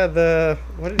yeah.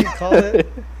 What did he call it?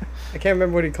 I can't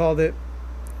remember what he called it.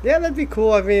 Yeah, that'd be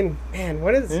cool. I mean, man,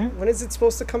 when is it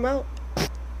supposed to come out?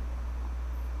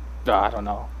 I don't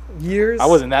know. Years? I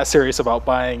wasn't that serious about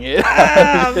buying it.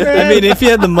 Ah, man. I mean, if you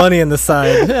had the money on the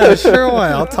side, yeah, sure, why?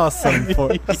 I'll toss some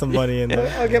money in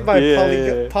there. I'll get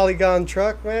my Polygon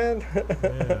truck, man.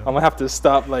 Yeah. I'm gonna have to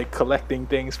stop like collecting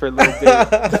things for a little bit.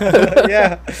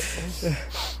 Yeah,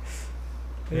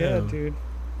 dude.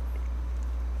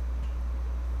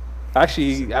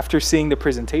 Actually, after seeing the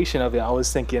presentation of it, I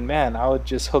was thinking, man, I would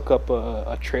just hook up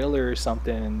a trailer or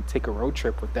something and take a road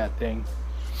trip with that thing.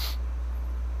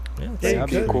 Yeah, that'd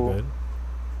be cool. Good.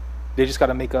 They just got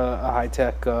to make a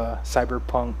high-tech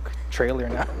cyberpunk trailer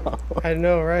now. I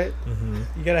know, right? Mm-hmm.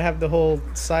 You got to have the whole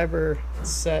cyber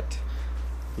set.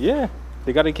 Yeah,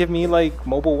 they got to give me like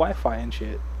mobile Wi-Fi and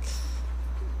shit.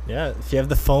 Yeah, if you have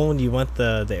the phone, you want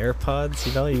the AirPods,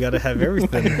 you got to have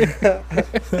everything.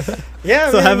 Yeah,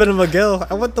 so having a McGill,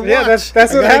 I want the watch. Yeah, that's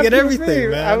what happened get everything, with me.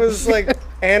 Man. I was like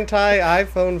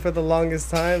anti-iPhone for the longest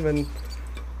time, and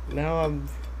now I'm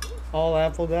all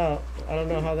Appled out. I don't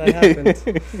know how that happened.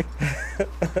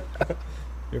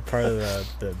 You're part of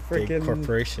the big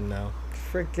corporation now.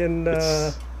 Freaking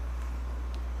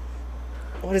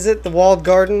what is it? The walled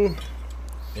garden?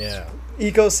 Yeah.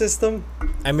 Ecosystem?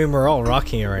 I mean, we're all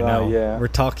rocking it right now. Yeah. We're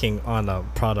talking on a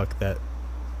product that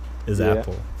is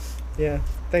Apple. Yeah.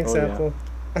 Thanks, Apple.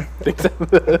 Yeah.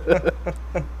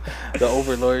 The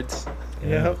overlords.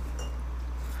 Yeah. Yep.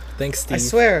 Thanks, Steve.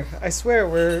 I swear,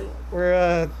 we're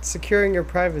securing your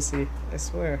privacy. I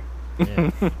swear.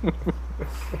 Yeah.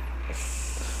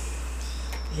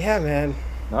 Yeah, man.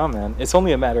 No, man. It's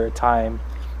only a matter of time.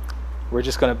 We're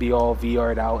just gonna be all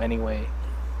VR'd out anyway.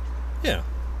 Yeah.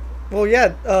 Well,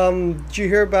 yeah. Did you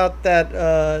hear about that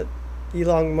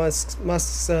Elon Musk's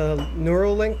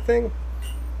Neuralink thing?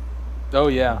 Oh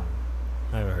yeah.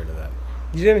 I haven't heard of that.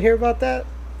 You didn't hear about that?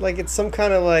 Like, it's some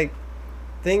kind of like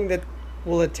thing that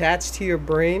will attach to your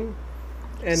brain,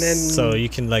 and then so you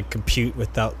can like compute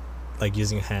without like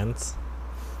using hands.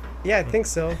 Yeah, I think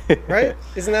so. Right?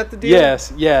 Isn't that the deal?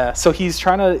 Yes. Yeah. So he's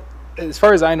trying to, as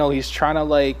far as I know, he's trying to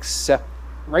like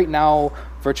right now.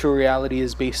 Virtual reality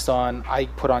is based on I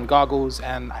put on goggles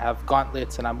and I have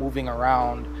gauntlets and I'm moving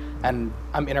around and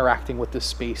I'm interacting with the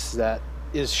space that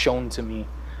is shown to me,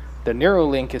 the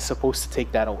Neuralink is supposed to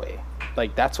take that away.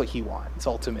 Like that's what he wants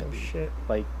ultimately. Oh, shit.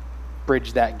 Like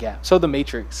bridge that gap. So the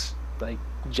Matrix, like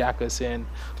jack us in,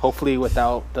 hopefully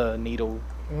without the needle.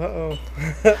 Uh-oh.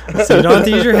 So you don't have to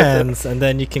use your hands, and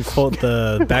then you can quote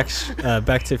the Back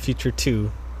to the Future 2.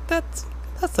 That's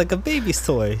like a baby's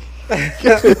toy. Yeah,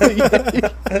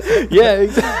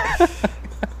 exactly.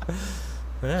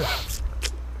 Yeah.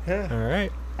 Yeah. All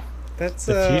right. That's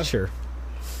the future.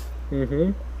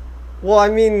 Mm-hmm. Well, I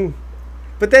mean,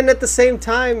 but then at the same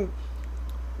time,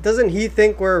 doesn't he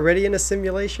think we're already in a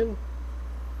simulation?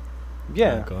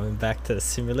 Yeah. I'm going back to the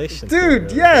simulation. Dude,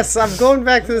 theory. yes, I'm going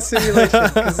back to the simulation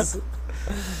because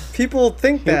people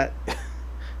think that.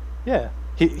 Yeah.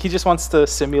 He just wants to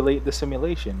simulate the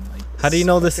simulation. Like, How do you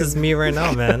know this is me right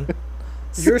now, man?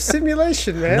 You're a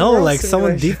simulation, man. No, We're all like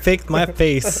someone simulation. deep faked my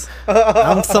face.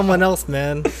 I'm someone else,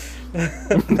 man.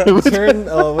 Turn.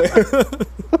 Oh wait.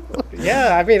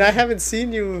 Yeah, I mean, I haven't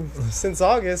seen you since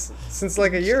August, since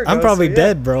like a year ago. I'm probably so, yeah.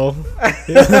 dead, bro.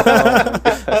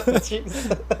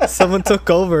 Jeez. Someone took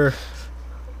over.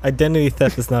 Identity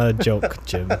theft is not a joke,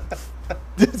 Jim.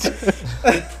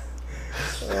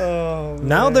 Oh,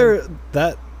 Now man. they're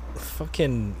that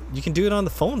fucking. You can do it on the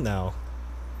phone now.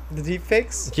 The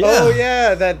deepfakes? Yeah. Oh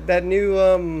yeah, that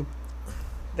new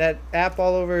that app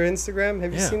all over Instagram.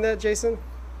 Have you Yeah. seen that, Jason?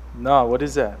 no, what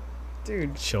is that?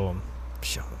 Dude, Show them.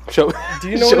 Show 'em. Show. do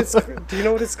you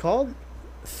know what it's called?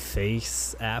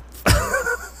 Face app.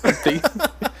 Face?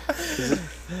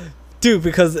 Dude,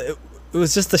 because it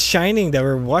was just The Shining that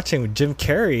we're watching with Jim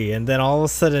Carrey, and then all of a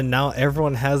sudden now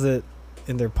everyone has it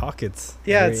in their pockets.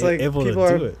 Yeah, They're it's like able people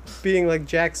to are do it. being like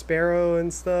Jack Sparrow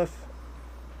and stuff.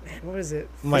 Man, what is it?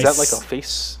 Is that like a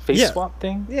face Yeah. swap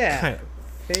thing? Yeah, Kind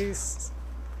of. face.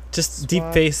 Just Swap. deep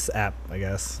face app, I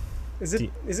guess. Is it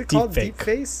Deep- is it deep called fake. deep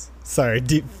face? Sorry,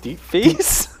 deep Deep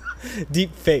face?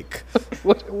 deep fake.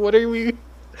 What are we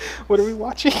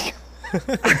watching?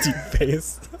 Deep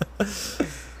face.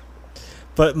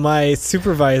 But my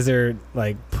supervisor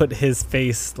like put his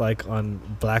face like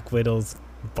on Black Widow's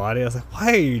body. I was like,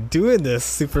 "Why are you doing this,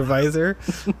 supervisor?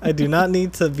 I do not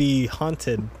need to be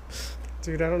haunted."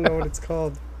 Dude, I don't know what it's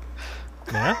called.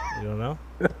 Yeah, you don't know?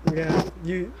 Yeah,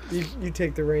 you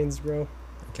take the reins, bro.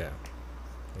 Okay,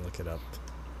 I'll look it up.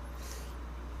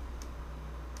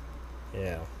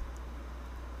 Yeah.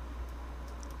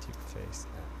 Deep face.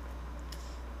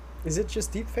 Is it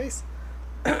just deep face?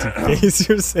 Deep face,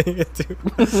 you're saying it too.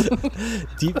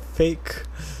 Deep fake.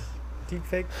 Deep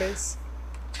fake face?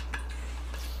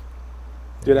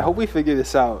 Dude, I hope we figure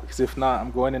this out, because if not,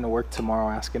 I'm going into work tomorrow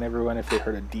asking everyone if they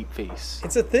heard of deep face.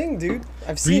 It's a thing, dude.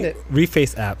 I've seen it.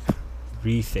 Reface app.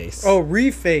 Reface. Oh,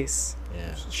 reface.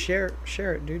 Yeah. Share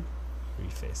it, dude.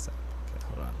 Reface app. Okay,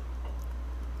 hold on.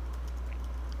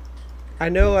 I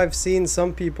know I've seen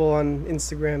some people on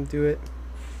Instagram do it.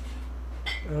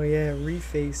 Oh yeah,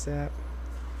 reface app.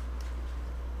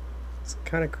 It's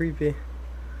kind of creepy.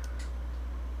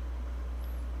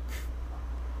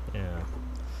 Yeah.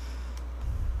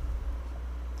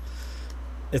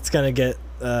 It's gonna get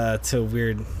to a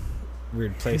weird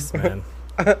place, man.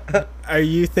 Are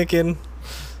you thinking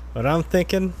what I'm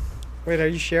thinking? Wait, are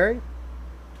you sharing?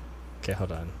 Okay,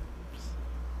 hold on.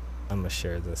 I'm gonna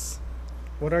share this.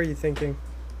 What are you thinking?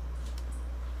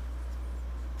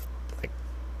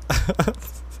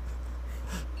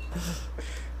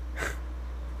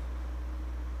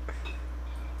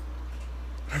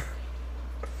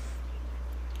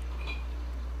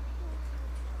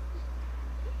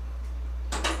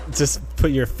 Just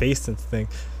put your face in the thing.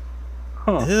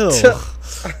 Huh. Ew.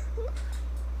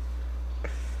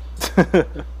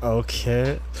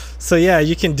 Okay. So yeah,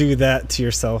 you can do that to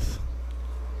yourself.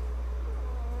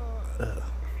 Ugh.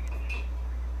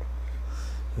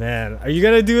 Man, are you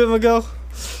gonna do it, Miguel?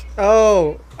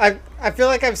 Oh, I feel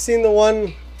like I've seen the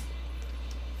one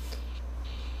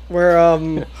where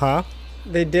Huh?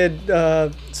 they did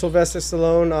Sylvester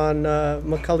Stallone on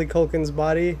Macaulay Culkin's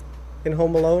body in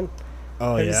Home Alone.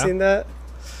 Oh Have yeah. you seen that?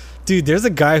 Dude, there's a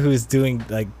guy who's doing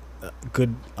like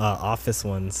good office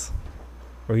ones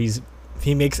where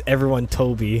he makes everyone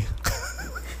Toby.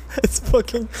 It's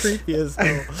fucking creepy as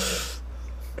hell.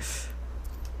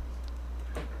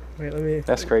 Wait, let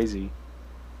That's crazy.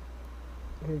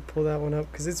 me pull that one up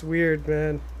because it's weird,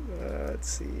 man. Let's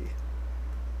see.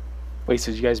 Wait,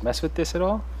 so did you guys mess with this at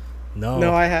all? No.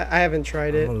 No, I haven't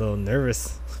tried I'm a it. little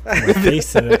nervous. Put my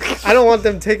face in it. I don't want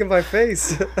them taking my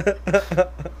face.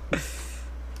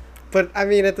 But I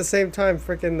mean, at the same time,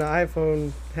 freaking the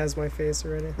iPhone has my face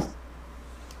already.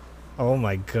 Oh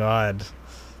my god.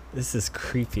 This is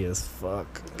creepy as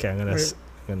fuck. Okay, I'm gonna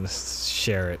Wait.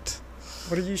 share it.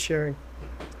 What are you sharing?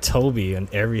 Toby and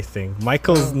everything.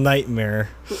 Michael's nightmare.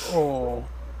 Oh.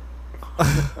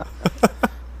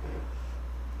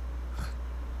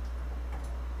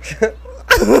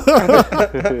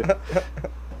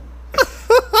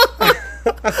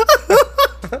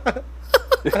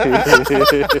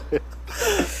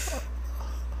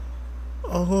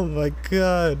 Oh my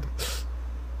god.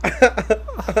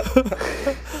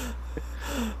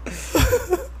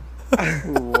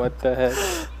 What the heck?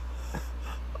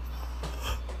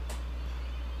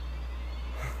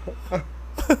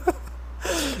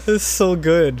 It's so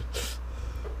good.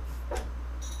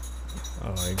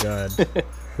 Oh my god.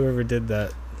 Whoever did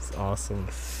that is awesome.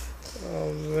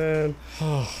 Oh man.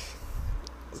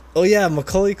 Oh yeah,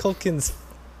 Macaulay Culkin's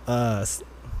was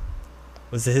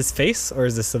it his face or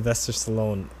is it Sylvester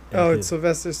Stallone? Oh, it's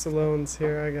Sylvester Stallone's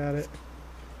here. I got it.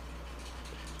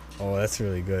 Oh, that's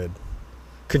really good.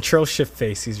 Control Shift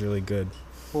face, he's really good.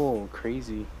 Oh,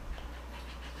 crazy.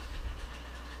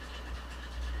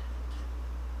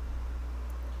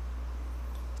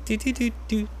 Do do do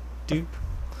do do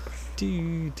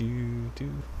do do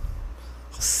do.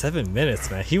 Oh, 7 minutes,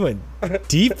 man. He went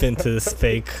deep into this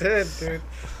fake. Good, dude.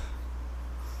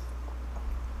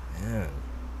 Man,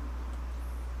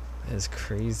 that is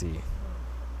crazy.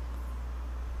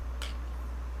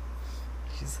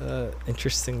 He's a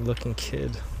interesting looking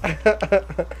kid.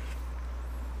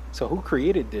 So who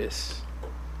created this?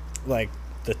 Like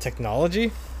the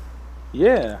technology?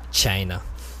 Yeah. China.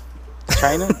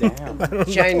 China? Damn.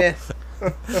 China.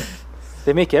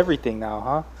 They make everything now,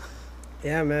 huh?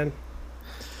 Yeah, man.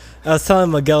 I was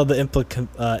telling Miguel the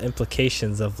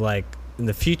implications of like in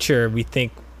the future we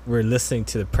think we're listening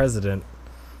to the president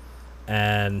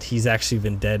and he's actually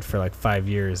been dead for like 5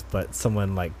 years, but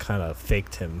someone like kind of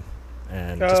faked him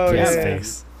and just put his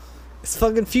face. It's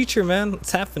fucking future, man.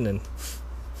 It's happening.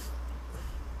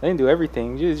 They didn't do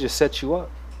everything. It just set you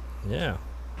up. Yeah.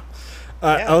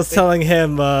 I was telling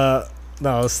him. No,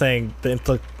 I was saying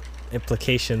the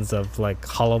implications of like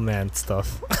Hollow Man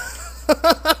stuff.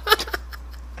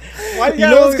 Why You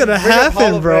know what's gonna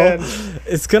happen, bro?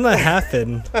 It's gonna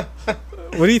happen.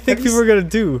 What do you think people are gonna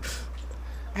do?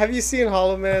 Have you seen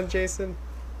Hollow Man, Jason?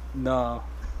 No.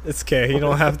 It's okay. You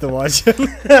don't have to watch him.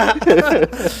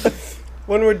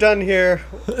 When we're done here,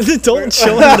 Don't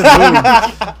show him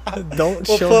the boob. Don't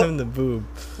show him the boob.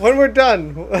 when we're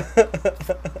done,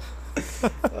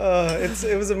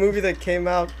 it was a movie that came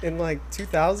out in like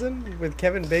 2000 with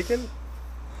Kevin Bacon,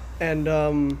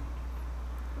 and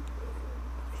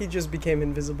he just became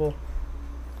invisible,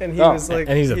 and he was like,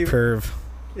 and he's a perv.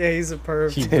 Yeah, he's a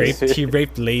perv. He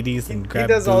raped ladies and grabbed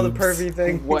He does all the boobs. pervy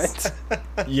things. What?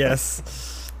 Yes.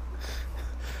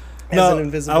 As No, an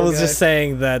invisible I was guy. just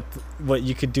saying that what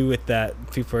you could do with that,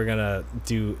 people are gonna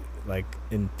do like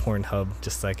in Pornhub,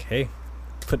 just like, hey,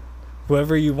 put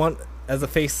whoever you want as a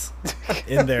face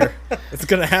in there. It's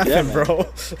gonna happen, Yeah, bro.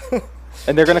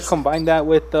 And they're gonna combine that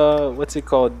with what's it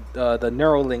called, the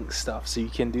Neuralink stuff, so you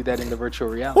can do that in the virtual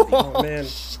reality. Oh man.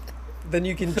 Then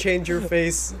you can change your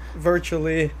face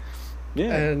virtually,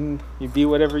 Yeah, and you be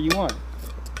whatever you want.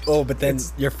 Oh, but then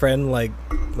your friend like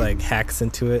hacks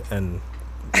into it and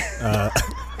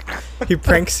he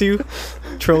pranks you,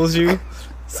 trolls you,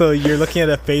 so you're looking at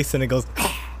a face and it goes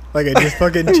like it just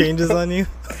fucking changes on you.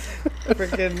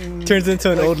 freaking Turns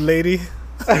into an old lady.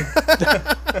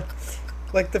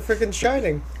 like the freaking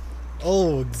Shining.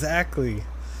 Oh, exactly.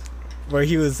 Where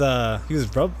he was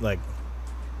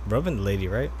rubbing the lady,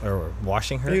 right? Or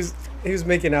washing her? He was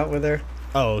making out with her,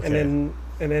 Oh, okay. and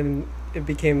then it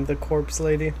became the corpse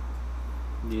lady.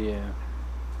 Yeah,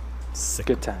 Sick.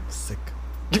 good times. Sick.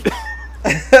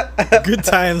 Good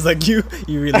times, like you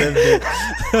relived it.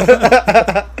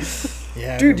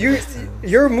 Yeah, I Dude, remember those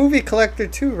times. you're a movie collector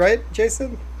too, right,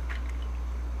 Jason?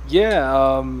 Yeah,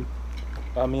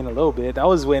 I mean a little bit. That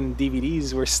was when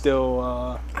DVDs were still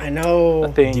I a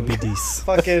know. thing. DVDs.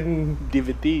 Fucking,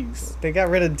 DVDs. they got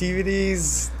rid of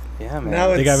DVDs. Yeah, man. Now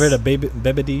They got it's- rid of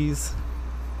BBDs.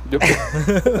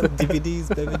 DVDs,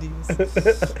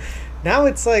 BBDs. Now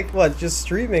it's like what, just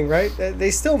streaming, right?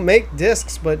 They still make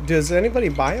discs, but does anybody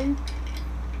buy them?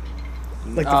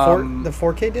 Like the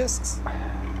 4K discs?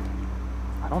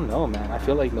 I don't know, man. I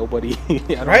feel like nobody. I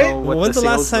don't Right? know what When's the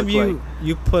last sales time look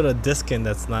you put a disc in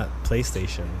that's not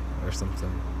PlayStation or something?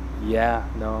 like. Yeah,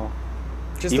 no.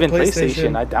 Just Even the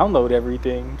PlayStation, I download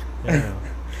everything. Yeah.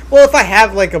 Well, if I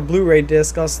have like a Blu-ray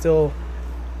disc, I'll still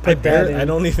put that in. I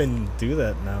don't even do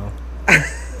that now.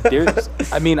 There's,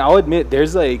 I mean, I'll admit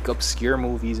there's like obscure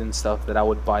movies and stuff that I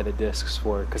would buy the discs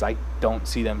for because I don't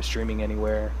see them streaming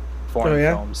anywhere. Foreign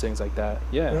yeah? films, things like that.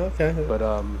 Yeah. Okay. But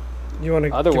You want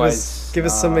to otherwise, give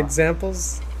us some nah.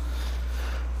 examples?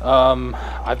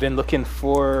 I've been looking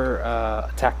for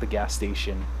Attack the Gas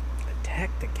Station.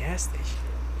 Attack the Gas Station.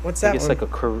 What's I that think one?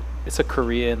 it's like it's a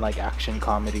Korean like action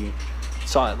comedy.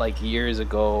 Saw it like years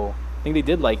ago. I think they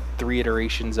did like 3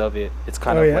 iterations of it. It's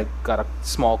kind of like got a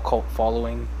small cult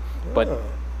following, but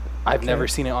I've never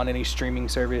seen it on any streaming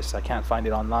service. I can't find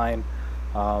it online.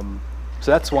 So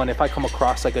that's one. If I come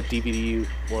across like a DVD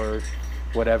or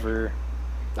whatever,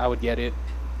 I would get it.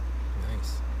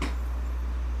 Nice.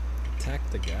 Attack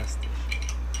the Gas Station.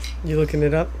 You looking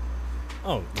it up?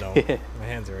 Oh no, my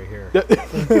hands are right here.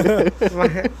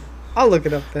 I'll look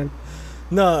it up then.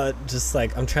 No, just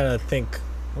like I'm trying to think.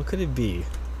 What could it be?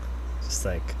 Just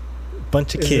like a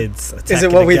bunch of kids. Is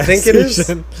it what we think it is?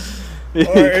 Or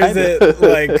is it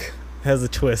like has a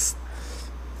twist?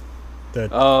 The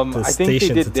I think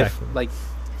they did like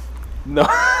no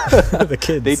the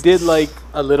kids. They did like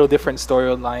a little different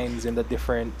storylines in the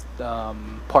different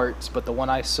parts, but the one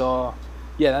I saw,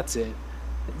 yeah, that's it.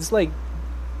 It's like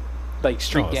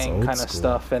street gang kind of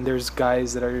stuff, and there's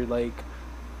guys that are like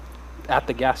at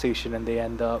the gas station and they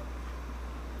end up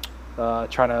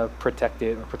trying to protect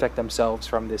themselves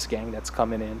from this gang that's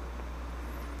coming in.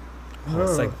 Oh,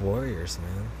 it's like Warriors,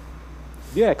 man.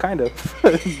 Yeah, kind of.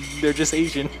 They're just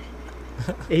Asian.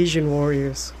 Asian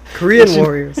warriors. Korean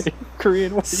warriors.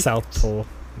 Korean warriors. South Pole.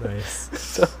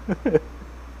 Nice.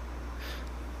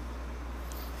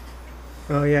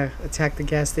 Oh yeah, Attack the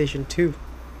Gas Station 2.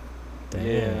 Damn.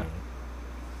 Yeah.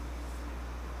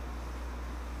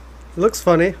 Looks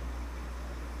funny.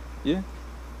 Yeah.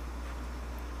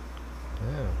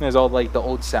 Yeah. There's all like the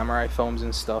old samurai films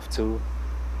and stuff too.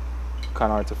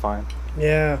 Kind of hard to find.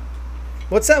 Yeah.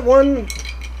 What's that one?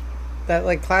 That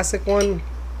like classic one?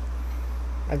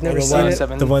 I've never seen it.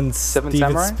 The one Seven Steven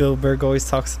Samurai? Spielberg always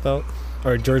talks about,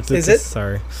 or George Lucas. Is it?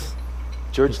 Sorry.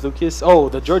 George Lucas? Oh,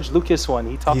 the George Lucas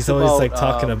one. He's always like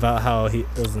talking about how he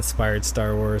was inspired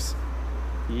Star Wars.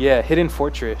 Yeah, Hidden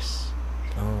Fortress.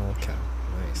 Oh, okay.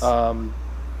 Nice.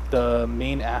 The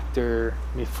main actor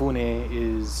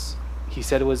Mifune he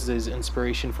said it was his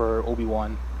inspiration for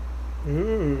Obi-Wan.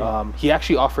 He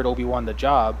actually offered Obi-Wan the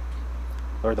job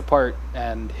or the part,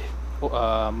 and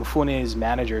Mifune's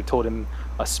manager told him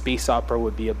a space opera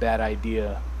would be a bad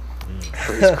idea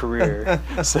for his career.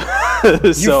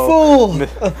 You fool!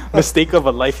 Mistake of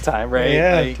a lifetime, right?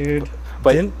 Yeah, dude.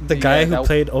 But didn't the guy who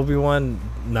played Obi-Wan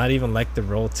not even like the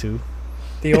role too?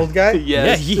 The old guy?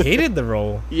 Yes. Yeah, he hated the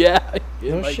role. Yeah.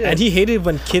 No shit. And he hated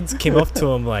when kids came up to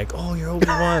him like, "Oh, you're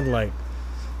Obi-Wan," like,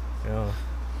 yeah.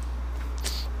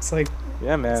 It's like,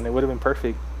 yeah, man, it would have been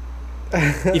perfect.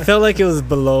 He felt like it was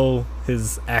below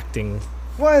his acting.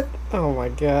 what? Oh my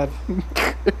god.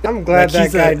 I'm glad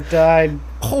Like that guy died.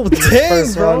 Oh dang,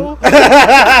 First bro!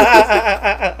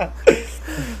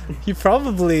 He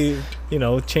probably,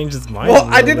 changed his mind. Well,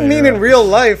 I didn't mean in real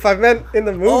life. I meant in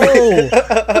the movie. Oh,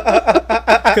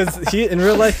 because in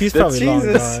real life he's probably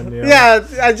Jesus. long gone. Yeah,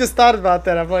 I just thought about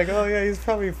that. I'm like, oh yeah, he's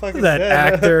probably fucking That dead.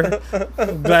 actor,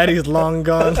 I'm glad he's long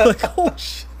gone. Like, oh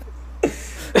shit.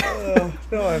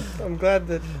 No, I'm glad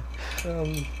that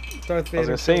Darth Vader. I was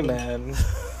gonna say, man,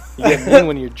 you get mean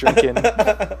when you're drinking.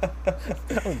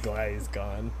 I'm glad he's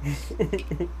gone.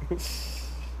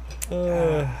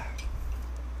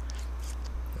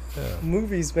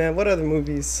 Movies, man. What other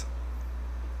movies?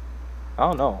 I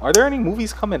don't know. Are there any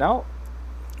movies coming out?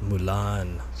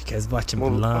 Mulan. You guys watching Oh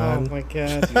Mulan? my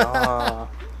god. Nah.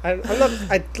 I'm not.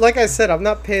 Like I said, I'm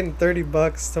not paying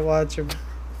 $30 to watch a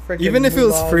freaking. Even if it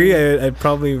was Mulan. free, I'd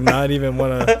probably not even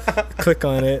want to click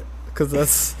on it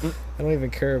because I don't even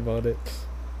care about it.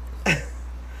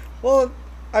 Well,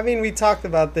 I mean, we talked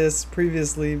about this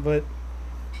previously, but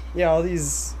yeah, all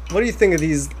these. What do you think of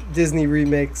these Disney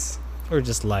remakes? Or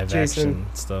just live Jason. action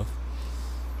stuff.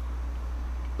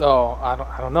 Oh,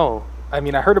 I don't know. I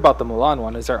mean, I heard about the Mulan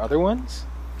one. Is there other ones?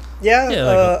 Yeah,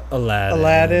 like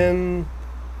Aladdin.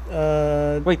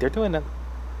 Wait, they're doing that.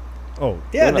 Oh,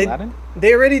 Yeah, doing Aladdin?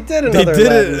 they already did they another did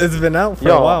Aladdin. it. It's been out for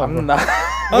Yo, a while. I'm bro. not.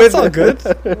 Oh, it's all good.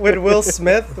 With Will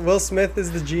Smith. Will Smith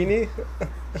is the genie.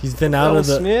 He's been out Will of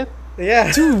the. Smith?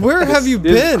 Yeah. Dude, where have you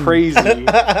This is been? crazy.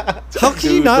 How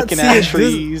can you not looking see at it?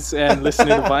 trees and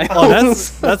listening to vinyl? Oh,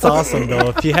 that's awesome though.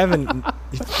 If you haven't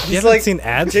like seen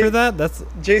ads for that, that's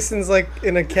Jason's like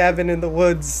in a cabin in the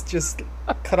woods, just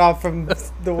cut off from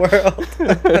the world.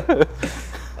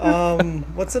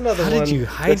 What's another how one? did you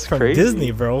hide That's from crazy.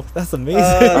 Disney, bro? That's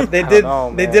amazing. They I did. don't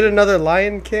know, They man. did another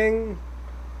Lion King.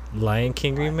 Lion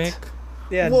King remake.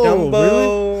 Yeah, Whoa,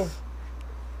 Dumbo.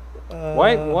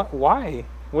 Why? Why?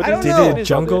 What I don't is- They know. what did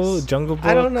is all this? Jungle Book.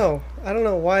 I don't know. I don't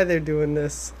know why they're doing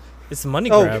this. It's a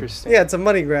money Oh, grab. Interesting. Yeah, it's a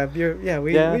money grab. We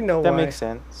know that why. makes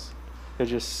sense. They're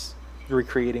just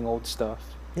recreating old stuff.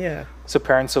 Yeah. So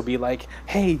parents will be like,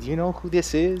 "Hey, do you know who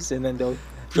this is?" And then they'll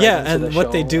and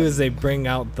what they do is they bring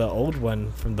out the old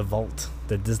one from the vault,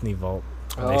 the Disney vault,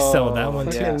 and they sell that one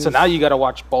too. So now you gotta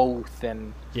watch both,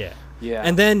 and yeah. Yeah.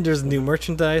 And then there's new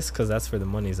merchandise, because that's where the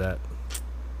money's at.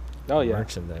 Oh, yeah.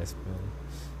 Merchandise, man.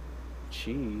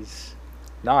 Jeez.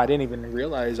 No, I didn't even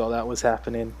realize all that was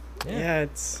happening. Yeah,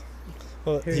 it's...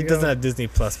 Well, he doesn't have Disney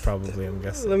Plus, probably, I'm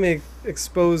guessing. Let me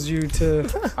expose you to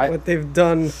what they've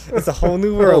done. It's a whole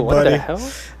new world, what buddy. The hell?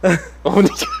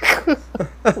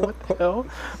 What the hell?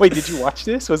 Wait, did you watch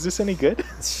this? Was this any good?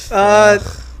 I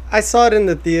saw it in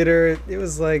the theater. It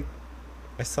was like...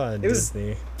 I saw it in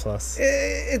Disney Plus.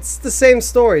 It's the same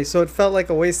story, so it felt like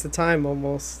a waste of time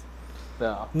almost.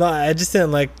 No, I just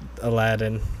didn't like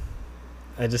Aladdin.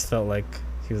 I just felt like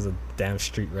he was a damn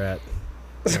street rat.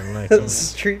 I don't like him.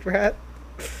 Street rat?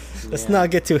 Let's not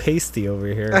get too hasty over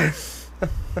here.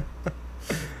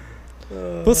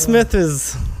 Will Smith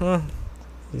is...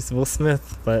 he's Will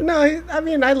Smith, but... No,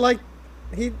 I like...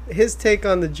 His take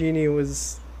on the genie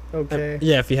was okay.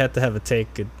 Yeah, if you had to have a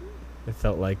take, it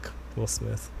felt like Will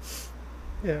Smith.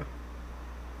 Yeah.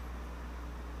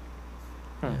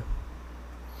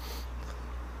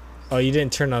 Oh, you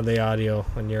didn't turn on the audio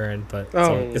on your end, but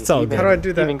it's all good. How do I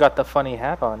do that? Even got the funny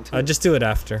hat on too. Just do it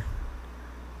after.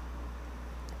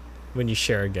 When you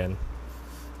share again.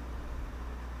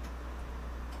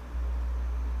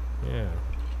 Yeah.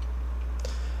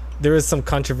 There was some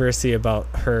controversy about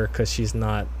her because she's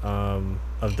not of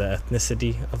the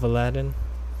ethnicity of Aladdin.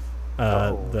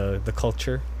 The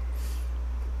culture.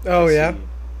 Oh, yeah?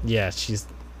 Yeah, she's...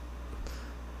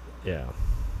 Yeah.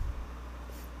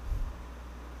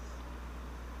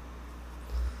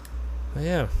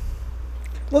 Yeah.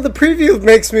 Well, the preview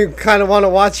makes me kind of want to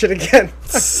watch it again.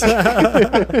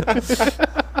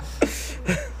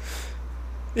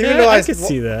 Even though I could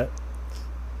see that.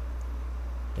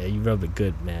 Yeah, you rub it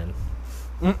good, man.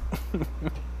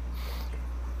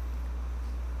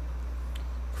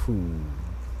 Who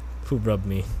rubbed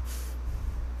me?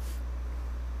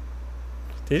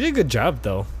 They did a good job,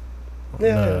 though.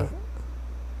 Yeah.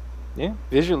 Yeah,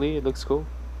 visually it looks cool.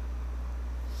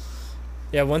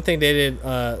 Yeah, one thing they did.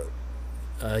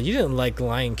 You didn't like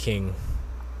Lion King,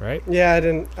 right? Yeah, I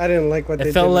didn't like what they did.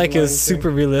 It felt like it was King. super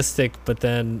realistic, but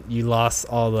then you lost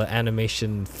all the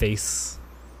animation face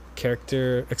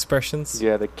character expressions.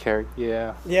 Yeah, the character.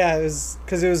 Yeah. Yeah, it was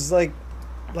because it was like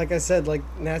I said, like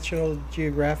National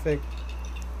Geographic.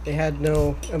 They had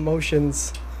no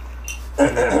emotions.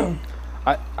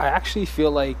 I actually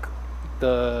feel like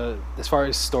as far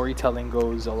as storytelling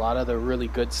goes, a lot of the really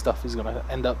good stuff is gonna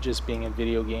end up just being in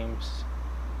video games.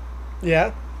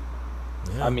 Yeah.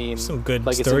 I mean, some good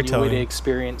like storytelling. it's a new way to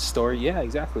experience story. Yeah,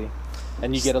 exactly.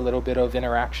 And you get a little bit of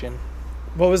interaction.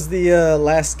 What was the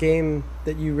last game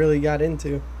that you really got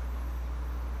into?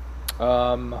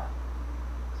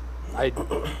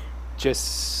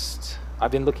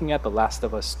 I've been looking at The Last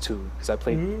of Us 2 because I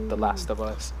played The Last of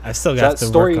Us. I still got to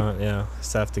work on it. Yeah, I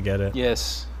still have to get it.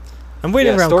 Yes. I'm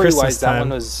waiting around Christmas time.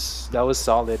 That was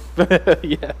solid.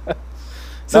 Yeah.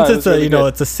 Since it's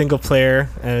it's a single player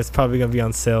and it's probably gonna be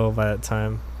on sale by that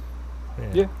time.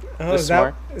 Yeah. Oh, is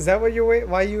that what you're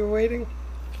why you were waiting?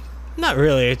 Not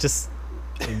really. I'm just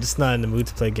not in the mood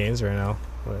to play games right now.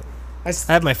 But I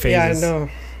have my phases. Yeah, I know.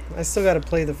 I still got to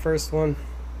play the first one.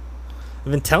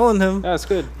 I've been telling him. That's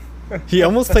good. He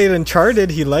almost played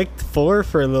Uncharted. He liked 4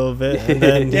 for a little bit, and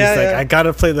then he's like, "I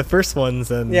gotta play the first ones."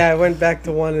 And I went back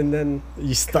to 1, and then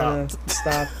you stopped.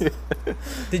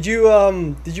 Did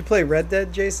you play Red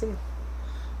Dead, Jason?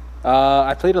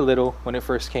 I played a little when it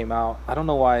first came out. I don't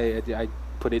know why I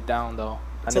put it down though.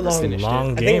 It's a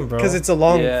long game, bro. Because it's a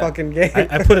long fucking game.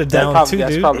 I put it down too, dude.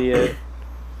 That's probably it.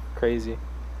 Crazy.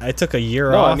 I took a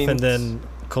year off, and then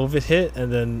COVID hit,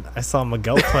 and then I saw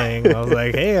Miguel playing. I was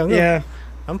like, "Hey,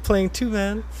 I'm playing too,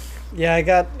 man." Yeah, I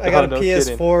got a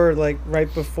PS4 like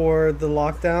right before the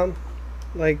lockdown,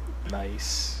 like.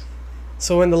 Nice.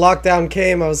 So when the lockdown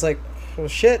came, I was like, "Well,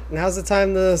 shit! Now's the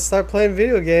time to start playing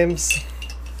video games."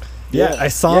 Yeah, I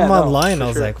saw him online. I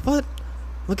was like, "What?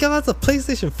 Miguel has a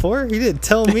PlayStation 4? He didn't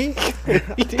tell me."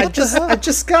 I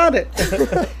just got it.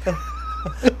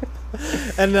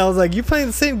 And I was like, "You playing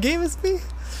the same game as me?"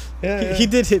 Yeah, he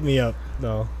did hit me up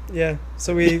though. Yeah,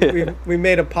 so we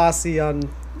made a posse on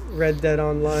Red Dead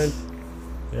Online.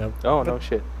 Yep. Oh, no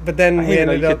shit. But then we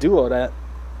ended up. You could do all that.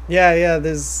 Yeah.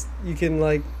 You can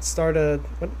like start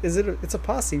what is it? It's a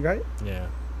posse, right? Yeah.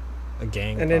 A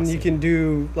gang. And then you can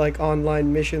do like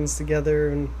online missions together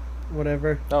and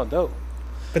whatever. Oh, dope.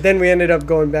 But then we ended up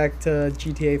going back to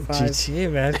GTA 5.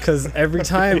 GTA, man, because every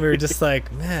time we were just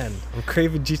like, man, I'm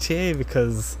craving GTA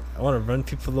because I want to run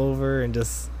people over and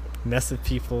just mess with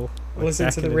people. Like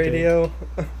listen to the radio.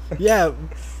 Yeah,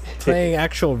 playing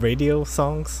actual radio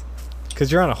songs. Because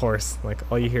you're on a horse.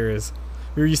 Like, all you hear is...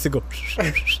 We were used to go...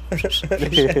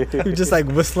 You're just like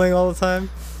whistling all the time.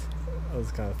 That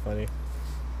was kind of funny.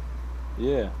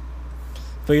 Yeah.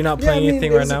 But you're not playing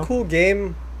anything right now? It's a cool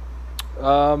game.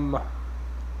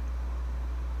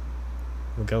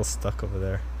 Miguel's stuck over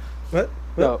there. What?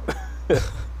 No.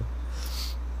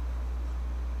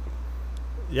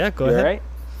 Yeah, go ahead. Right?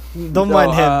 Don't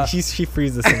mind him. He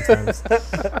freezes sometimes.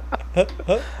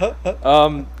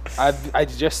 I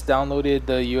just downloaded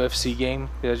the UFC game.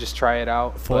 I'll just try it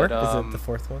out. Is but, it the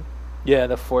fourth one? Yeah,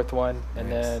 the fourth one, and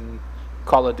Nice. then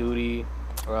Call of Duty.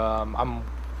 I'm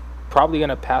probably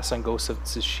gonna pass on Ghost of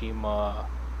Tsushima,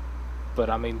 but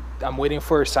I mean, I'm waiting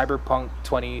for Cyberpunk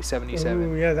 2077.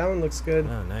 Ooh, yeah, that one looks good.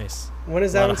 Oh, nice. When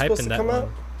is A lot that one of hype supposed in to that come out?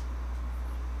 one.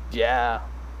 Yeah,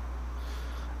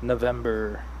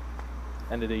 November,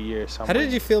 end of the year. So How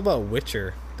did you feel about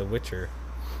Witcher? The Witcher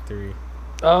 3.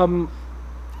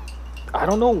 I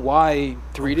don't know why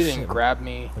 3 didn't shit. grab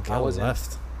me. Okay, I wasn't.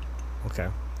 left. Okay.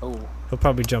 Oh, He'll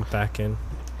probably jump back in.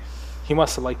 he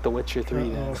must have liked The Witcher 3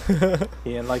 then. Uh-oh.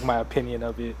 He didn't like my opinion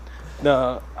of it.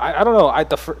 No, I don't know.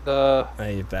 Now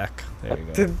you're back. There you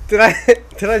go.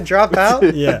 Did I drop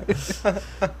out? Yeah.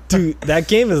 Dude, that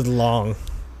game is long.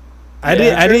 I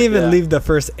didn't even leave the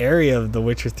first area of The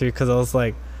Witcher 3 because I was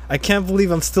like, I can't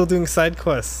believe I'm still doing side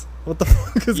quests. What the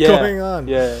fuck is going on?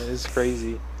 Yeah, it's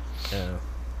crazy. Yeah.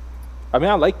 I mean,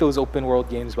 I like those open world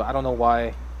games, but I don't know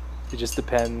why. It just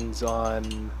depends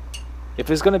on if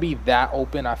it's gonna be that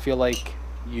open. I feel like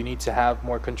you need to have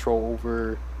more control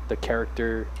over the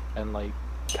character and like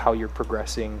how you're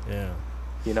progressing. Yeah.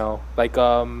 You know, like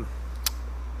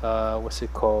what's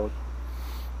it called?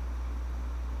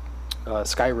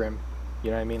 Skyrim.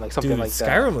 You know what I mean? Like something Dude, like that.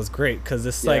 Skyrim was great because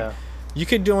it's like you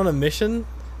could do on a mission,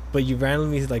 but you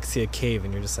randomly like see a cave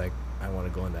and you're just like, I want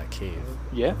to go in that cave.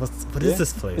 Yeah. What is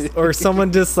this place? Or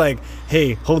someone just like,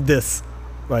 hey, hold this.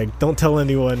 Like, don't tell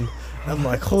anyone. I'm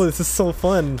like, oh, this is so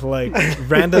fun. Like,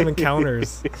 random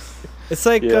encounters. It's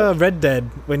like Red Dead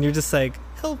when you're just like,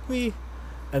 help me.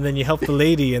 And then you help the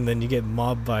lady and then you get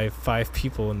mobbed by 5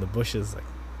 people in the bushes. Like,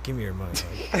 give me your money.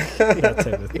 Like, that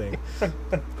type of thing.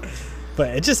 But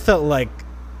it just felt like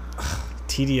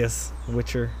tedious,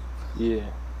 Witcher. Yeah.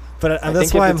 But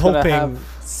that's why I'm hoping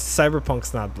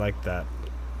Cyberpunk's not like that.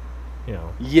 You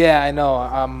know. Yeah, I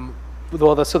know.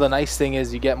 Well, so the nice thing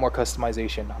is you get more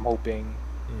customization. I'm hoping,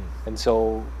 and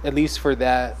so at least for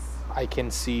that, I can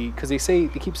see because they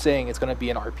keep saying it's gonna be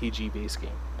an RPG based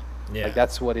game. Yeah. Like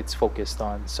that's what it's focused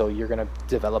on. So you're gonna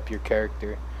develop your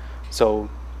character. So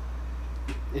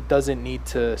it doesn't need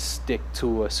to stick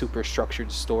to a super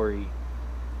structured story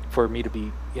for me to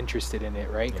be interested in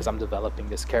it, right? Because I'm developing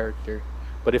this character.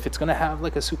 But if it's gonna have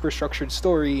like a super structured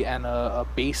story and a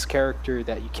base character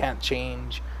that you can't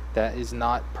change, that is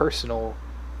not personal,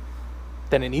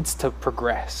 then it needs to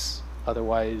progress.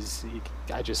 Otherwise,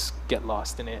 I just get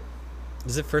lost in it.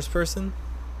 Is it first person?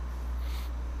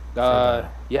 Yeah. Oh.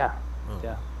 Yeah.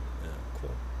 Yeah,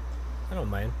 cool. I don't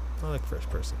mind. I like first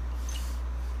person.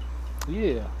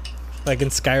 Yeah. Like in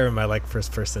Skyrim, I like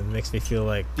first person. It makes me feel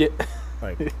like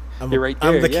I'm, You're right there.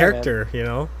 I'm the Yeah, character, you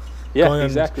know? Yeah,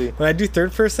 exactly. When I do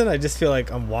third person, I just feel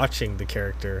like I'm watching the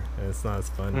character, and it's not as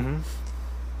fun.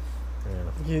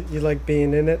 Mm-hmm. Yeah. You like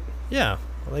being in it? Yeah,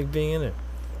 I like being in it.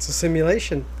 It's a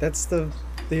simulation. That's the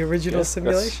original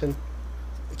simulation.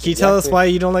 Can you tell us why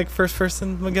you don't like first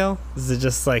person, Miguel? Is it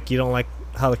just like you don't like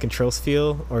how the controls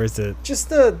feel, or is it just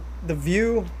the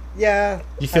view? Yeah.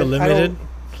 You feel limited?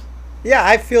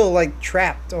 I feel like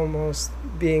trapped almost,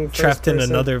 being trapped in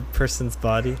person. another person's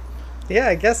body. Yeah,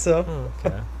 I guess so. Oh,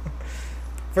 okay.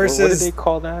 Versus what do they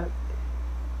call that?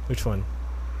 Which one?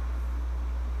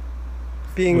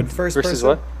 Being first versus person.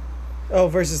 What? Oh,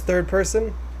 versus third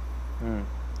person.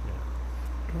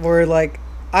 Where like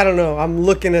I don't know, I'm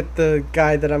looking at the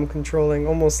guy that I'm controlling,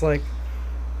 almost like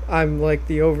I'm like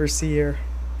the overseer.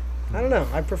 I don't know.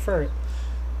 I prefer it.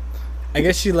 I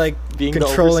guess you like being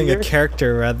controlling a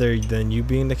character rather than you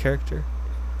being the character.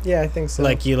 Yeah, I think so.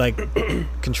 Like you like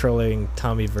controlling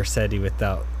Tommy Vercetti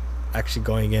without actually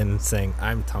going in and saying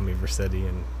I'm Tommy Vercetti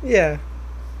and yeah,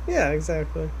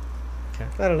 exactly. Okay.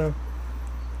 I don't know.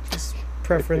 Just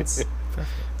preference.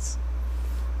 Preference.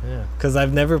 Yeah, because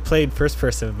I've never played first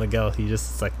person with Miguel. He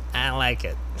just is like, I don't like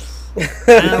it.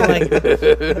 I don't like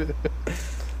it.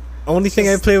 Only thing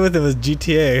I played with him was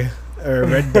GTA or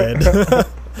Red Dead.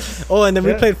 Oh, and then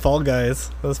we played Fall Guys.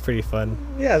 That was pretty fun.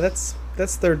 Yeah, that's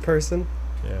That's third person.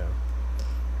 Yeah.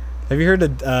 Have you heard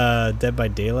of Dead by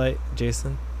Daylight,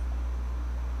 Jason?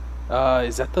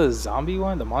 Is that the zombie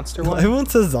one, the monster one? Everyone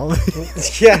says zombie.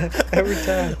 Yeah, every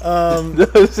time.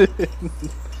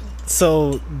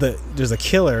 So there's a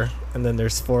killer, and then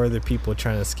there's 4 other people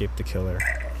trying to escape the killer.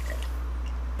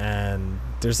 And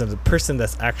there's a person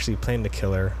that's actually playing the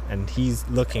killer, and he's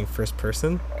looking first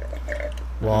person,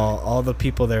 while all the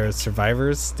people that are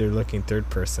survivors, they're looking third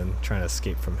person, trying to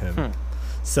escape from him.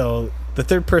 So the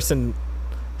third person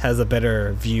has a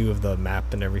better view of the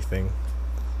map and everything,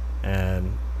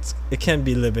 and it can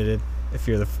be limited if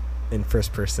you're in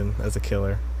first person as a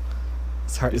killer.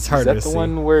 It's hard. It's harder to see. Is that the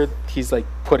one where he's like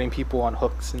putting people on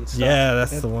hooks and stuff? Yeah,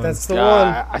 that's the one. That's the one.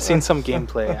 I seen some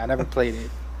gameplay. I never played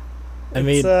it. I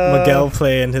made Miguel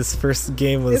play, and his first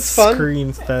game was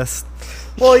Scream Fest.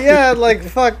 Well, yeah, like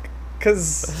fuck,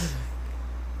 because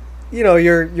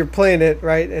you're playing it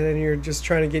right, and then you're just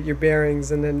trying to get your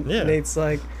bearings, and then Nate's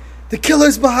like, "The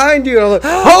killer's behind you," and I'm like,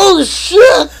 "Holy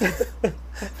shit!"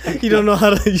 You don't know how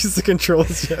to use the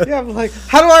controls yet. Yeah, I'm like,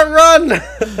 "How do I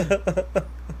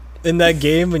run?" In that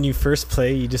game, when you first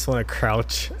play, you just want to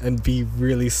crouch and be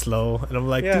really slow, and I'm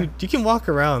like, dude, you can walk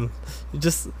around. You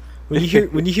just when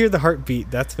you hear the heartbeat,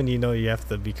 that's when you know you have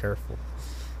to be careful.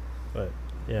 But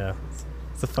yeah,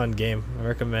 it's a fun game. I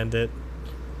recommend it.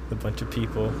 A bunch of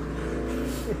people.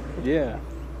 Yeah.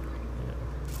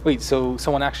 Wait, so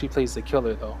someone actually plays the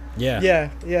killer though? Yeah.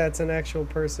 Yeah, it's an actual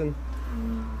person.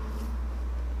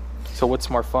 So what's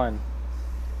more fun?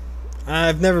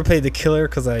 I've never played the killer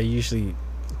because I usually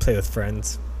play with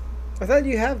friends. I thought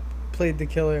you have played the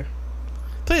killer.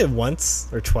 Played it once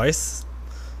or twice.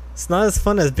 It's not as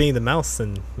fun as being the mouse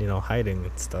and hiding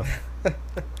and stuff.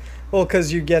 Well,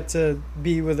 because you get to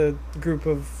be with a group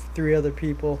of 3 other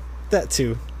people. That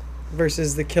too.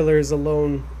 Versus the killer is a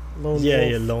lone wolf. Yeah,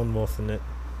 you're lone wolf in it.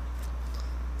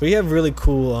 But you have really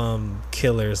cool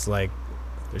killers, like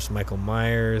there's Michael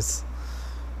Myers,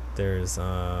 there's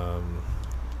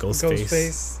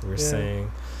Ghostface. We were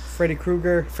saying Freddy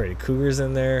Krueger. Freddy Krueger's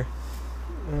in there.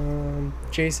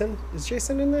 Jason? Is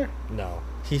Jason in there? No.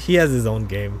 He has his own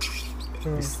game.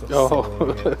 He's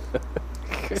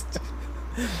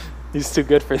too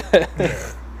good for that.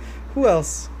 Who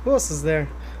else? Who else is there?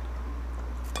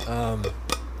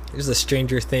 There's a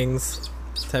Stranger Things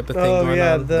type of thing going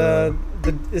on. The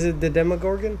is it the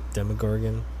Demogorgon?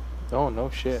 Demogorgon. Oh no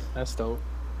shit, that's dope.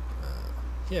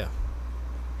 Yeah.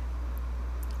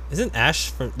 Isn't Ash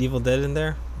from Evil Dead in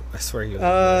there? I swear he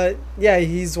was. Yeah,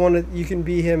 he's one. You can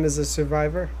be him as a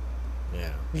survivor.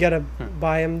 Yeah. You gotta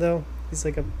buy him though. He's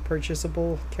like a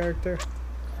purchasable character.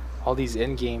 All these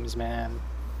end games, man.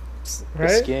 Right?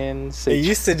 The skins. It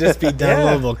used to just be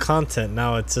downloadable content.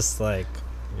 Now it's just like,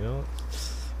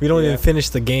 we don't even finish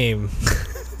the game.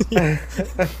 You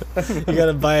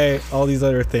gotta buy all these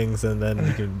other things, and then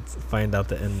you can find out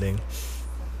the ending.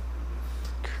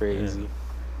 Crazy. Yeah.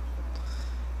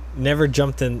 Never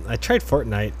jumped in. I tried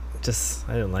Fortnite.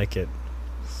 I didn't like it.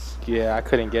 Yeah, I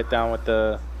couldn't get down with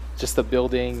the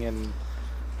building, and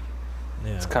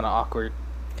it's kind of awkward.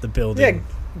 The building. Yeah,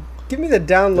 give me the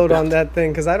download on that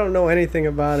thing, because I don't know anything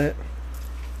about it.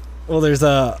 Well, there's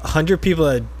 100 people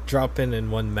that drop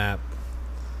in one map,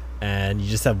 and you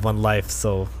just have 1 life.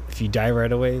 So if you die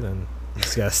right away, then you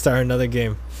just gotta start another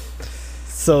game.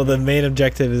 So the main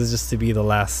objective is just to be the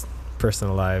last person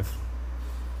alive.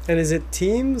 And is it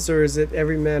teams, or is it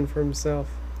every man for himself?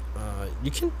 You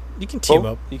can team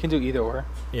up. You can do either or.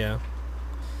 Yeah.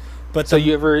 But so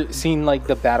you ever seen like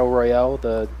the Battle Royale,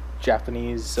 the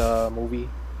Japanese movie?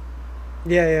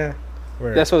 Yeah.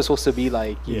 That's what it's supposed to be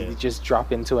like. You just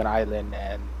drop into an island,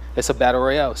 and it's a Battle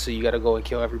Royale, so you got to go and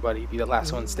kill everybody, be the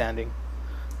last one standing.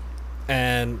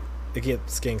 And it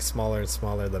keeps getting smaller and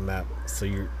smaller, the map. So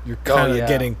you're kind of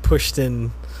getting pushed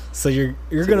in. So you're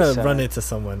gonna run into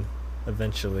someone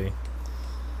eventually.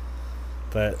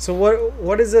 But so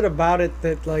what is it about it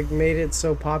that like made it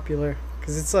so popular?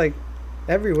 Because it's like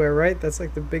everywhere, right? That's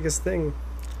like the biggest thing.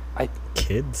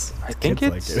 Kids. I think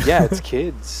it's it's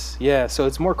kids. Yeah, so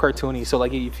it's more cartoony. So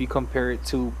like if you compare it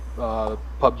to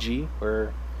PUBG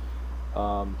or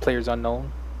Players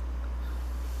Unknown,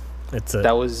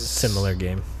 that was similar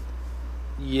game.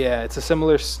 Yeah, it's a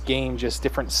similar game, just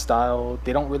different style.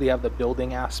 They don't really have the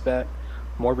building aspect,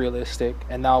 more realistic.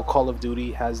 And now Call of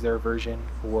Duty has their version,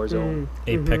 Warzone.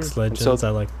 Apex Legends, I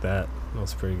like that. That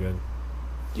was pretty good.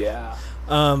 Yeah.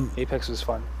 Apex was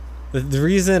fun. The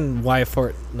reason why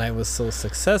Fortnite was so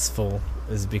successful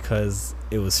is because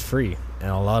it was free,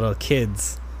 and a lot of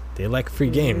kids, they like free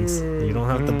games. You don't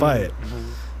have to buy it.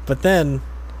 But then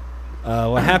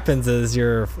what happens is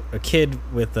you're a kid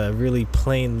with a really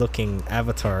plain looking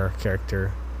avatar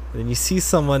character, and you see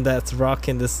someone that's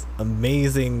rocking this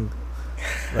amazing,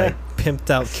 like pimped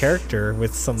out character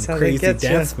with some crazy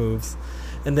dance moves,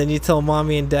 and then you tell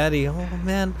mommy and daddy, "Oh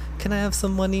man, can I have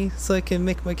some money so I can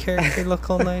make my character look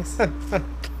all nice?"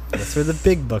 That's where the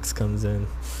big bucks comes in.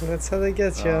 That's how they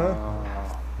get you, huh?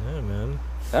 Yeah, man.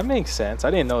 That makes sense.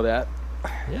 I didn't know that.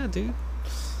 Yeah, dude.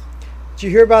 Did you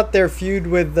hear about their feud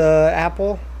with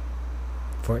Apple?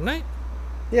 Fortnite?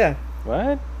 Yeah.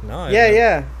 What? No.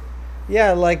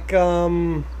 Yeah, like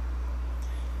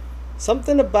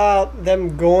something about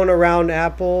them going around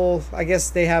Apple. I guess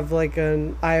they have like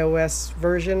an iOS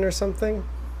version or something.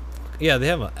 Yeah, they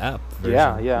have an app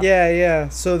version. Yeah.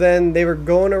 So then they were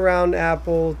going around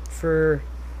Apple for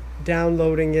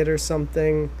downloading it or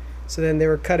something. So then they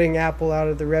were cutting Apple out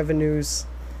of the revenues.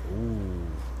 Ooh,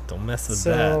 don't mess with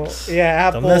that. Yeah,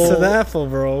 Apple. Don't mess with Apple,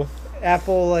 bro.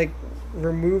 Apple like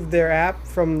removed their app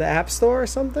from the App Store or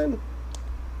something.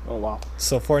 Oh wow.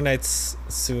 So Fortnite's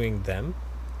suing them,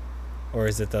 or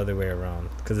is it the other way around?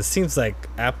 Because it seems like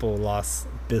Apple lost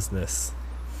business.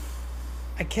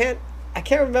 I can't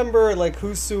remember like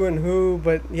who's suing who,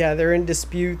 but yeah, they're in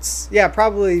disputes. Yeah,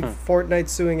 probably Fortnite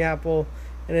suing Apple,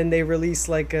 and then they release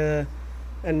like a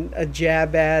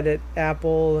jab ad at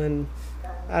Apple, and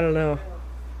I don't know.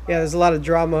 Yeah, there's a lot of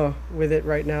drama with it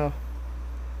right now.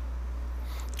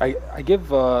 I give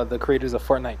the creators of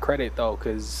Fortnite credit though,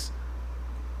 because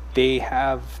they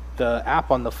have the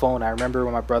app on the phone. I remember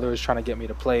when my brother was trying to get me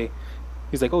to play,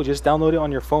 he's like, "Oh, just download it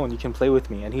on your phone. You can play with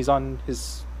me." And he's on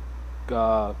his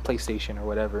PlayStation or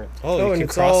whatever. Oh, you can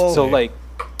cross. So like,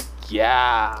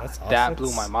 yeah, awesome. that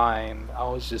blew my mind. I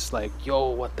was just like, "Yo,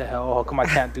 what the hell? How come I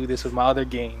can't do this with my other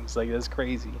games? Like, that's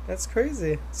crazy." That's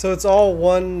crazy. So it's all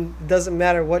one. Doesn't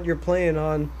matter what you're playing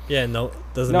on. Yeah,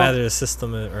 doesn't matter the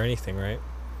system or anything, right?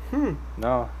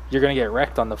 No, you're gonna get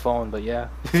wrecked on the phone, but yeah.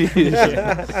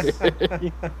 Yeah.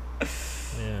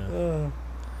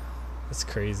 That's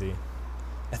crazy.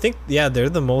 I think they're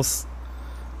the most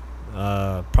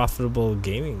profitable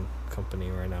gaming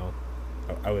company right now.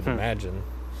 I would imagine.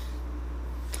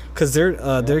 Because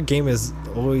their game is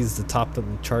always the top of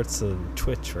the charts of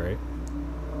Twitch, right?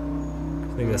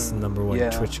 I think that's the number one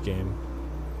Twitch game.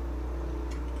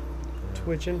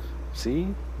 Twitching.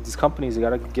 See, these companies, they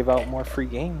gotta give out more free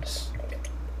games.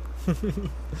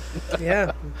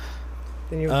 Yeah.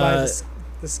 Then you buy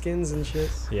the skins and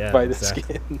shit. Yeah, buy the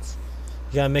skins.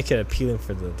 You gotta make it appealing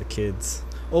for the kids.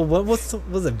 Oh, was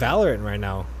it Valorant right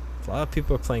now? A lot of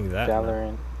people are playing that.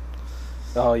 Valorant.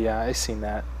 Oh yeah, I seen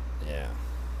that. Yeah.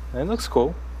 It looks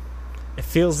cool. It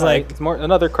feels like it's more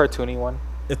another cartoony one.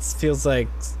 It feels like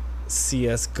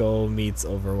CS:GO meets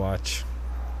Overwatch.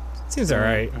 Seems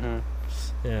alright. Mm-hmm.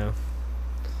 Yeah.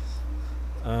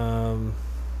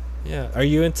 Yeah. Are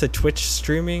you into Twitch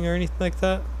streaming or anything like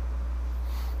that?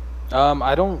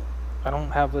 I don't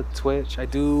have a Twitch. I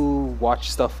do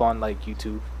watch stuff on like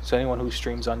YouTube. So anyone who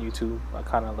streams on YouTube, I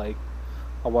kind of like.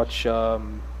 I watch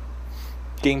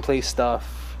gameplay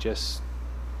stuff, just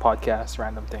podcasts,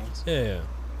 random things. Yeah.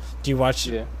 Do you watch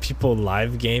people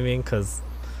live gaming? Cause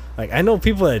like I know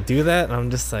people that do that, and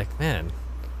I'm just like, man,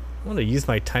 I want to use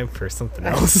my time for something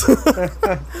else.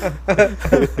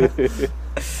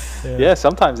 Yeah,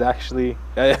 sometimes actually.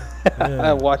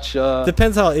 I watch.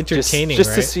 Depends how entertaining,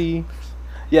 just right? to see.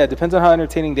 Yeah, it depends on how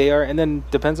entertaining they are, and then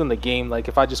depends on the game. Like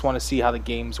if I just want to see how the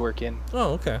game's working.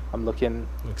 Oh, okay. I'm looking.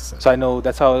 Makes sense. So I know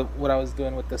that's what I was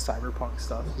doing with the Cyberpunk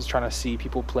stuff. Just trying to see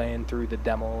people playing through the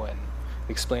demo and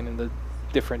explaining the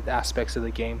different aspects of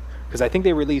the game. Because I think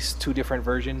they released 2 different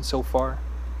versions so far,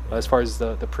 as far as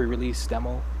the pre-release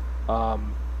demo.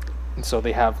 And so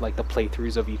they have like the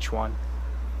playthroughs of each one.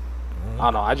 I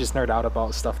don't know. I just nerd out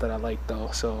about stuff that I like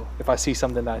though. So if I see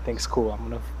something that I think's cool, I'm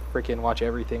gonna freaking watch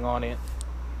everything on it.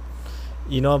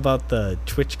 You know about the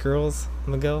Twitch girls,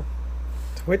 Miguel?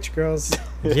 Twitch girls?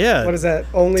 Yeah. What is that?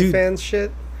 OnlyFans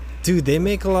shit? Dude, they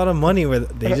make a lot of money where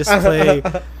they just play.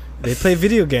 They play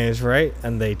video games, right?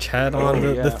 And they chat on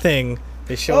the thing.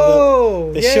 They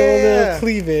show the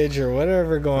cleavage or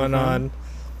whatever going on,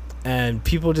 and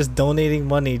people just donating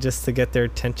money just to get their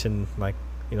attention, like,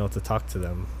 you know, to talk to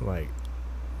them. Like,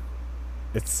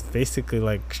 it's basically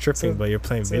like stripping, but you're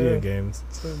playing video games.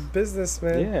 It's a business,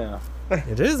 man. Yeah,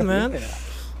 it is, man. Yeah.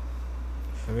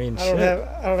 I mean, I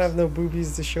don't have no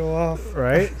boobies to show off,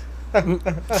 right?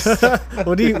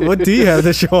 What do you have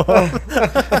to show off?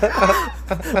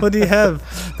 What do you have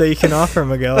that you can offer,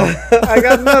 Miguel? I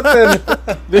got nothing.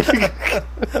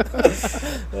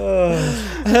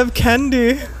 I have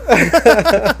candy.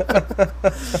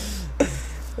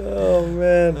 Oh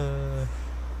man.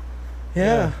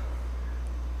 Yeah.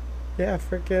 Yeah,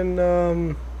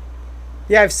 freaking.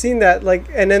 Yeah, I've seen that. Like,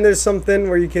 and then there's something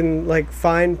where you can like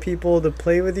find people to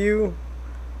play with you,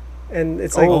 and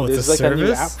it's like, Oh, it's there's a like a new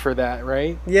service? app for that,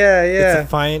 right? yeah, It's yeah, a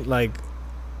fine, like,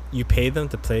 you pay them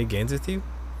to play games with you?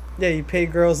 yeah. You pay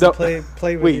girls No. to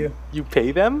play with Wait, you. you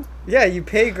pay them? Yeah, you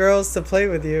pay girls to play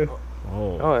with you.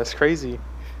 Oh, Oh, that's crazy.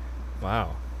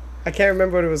 wow. I can't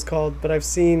remember what it was called, but I've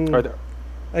seen Are there,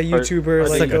 a YouTuber are It's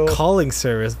like like go a calling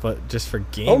service, but just for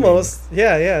gaming. almost.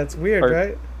 Yeah, yeah. It's weird, Are-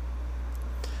 right?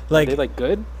 Like, are they like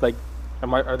good? Like,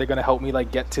 are they gonna help me like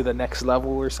get to the next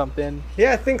level or something?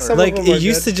 Yeah, I think some like of them are it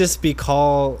used good. to just be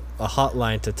call a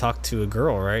hotline to talk to a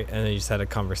girl, right? And then you just had a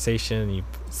conversation. You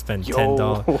spend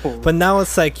 $10, but now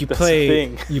it's like you That's the play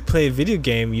thing. you play a video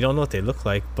game. You don't know what they look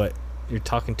like, but you're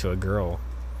talking to a girl.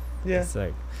 Yeah, It's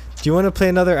like, do you want to play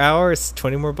another hour? It's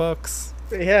 20 more bucks.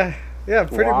 yeah, yeah.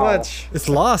 Pretty Wow. much. It's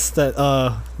lost that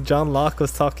John Locke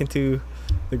was talking to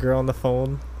the girl on the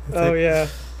phone. It's Oh like, yeah,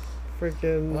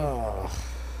 freaking. oh.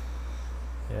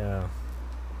 Yeah. Yeah,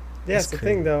 That's it's the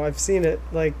crazy. thing though. I've seen it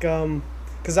like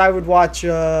because I would watch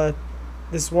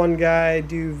this one guy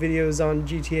do videos on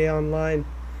GTA Online,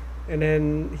 and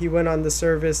then he went on the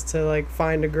service to like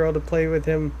find a girl to play with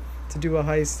him to do a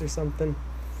heist or something.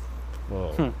 Whoa.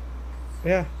 Hmm.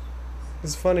 Yeah,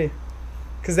 it's funny,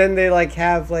 because then they like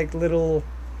have like little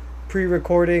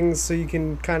pre-recordings so you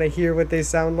can kind of hear what they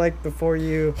sound like before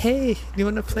you. Hey, you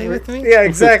want to play with me? Yeah,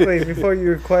 exactly. Before you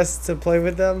request to play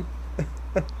with them.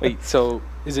 Wait, so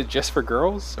is it just for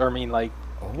girls, or I mean, like,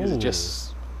 is Oh. it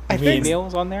just I You mean- think.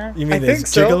 females on there? You I mean there's think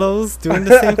so. gigolos doing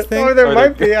the same Or thing? there Or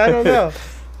might they- be. I don't know.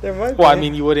 There might Well, I be.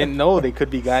 mean, you wouldn't know. They could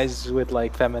be guys with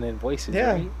like feminine voices,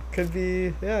 Yeah, right? could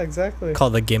be. Yeah, exactly.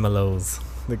 Called the Gamelos.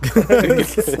 The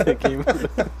Game-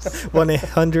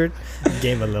 1-800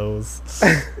 Gamelos.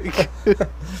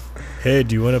 Hey,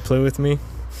 do you want to play with me?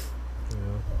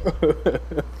 Yeah.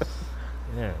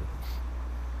 Man,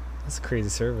 that's a crazy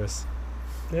service.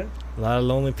 Yeah. A lot of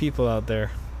lonely people out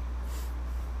there.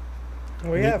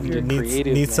 Oh yeah, if Need- you're. need-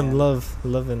 creative, need some man.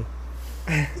 loving.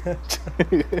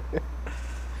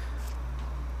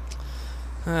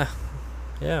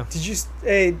 Yeah. Did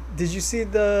you see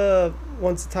the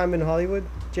Once a Time in Hollywood,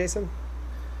 Jason?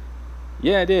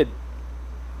 Yeah, I did.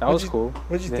 That What'd was you- cool.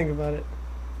 What'd you think about it?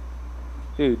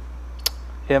 Dude.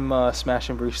 Him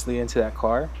smashing Bruce Lee into that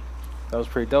car. That was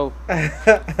pretty dope.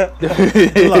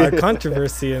 A lot of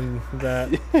controversy in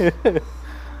that.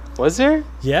 Was there?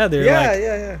 Yeah, they're yeah, like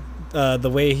yeah, yeah. the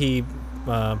way he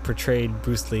portrayed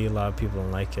Bruce Lee. A lot of people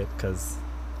don't like it because,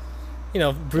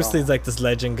 Bruce Oh. Lee's like this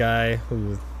legend guy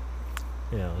who,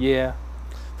 Yeah.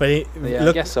 but he Yeah,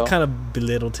 I guess so. kind of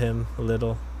belittled him a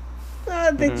little.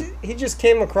 He just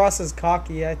came across as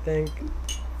cocky, I think.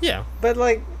 Yeah, But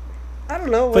like, I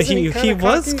don't know. but Wasn't he kinda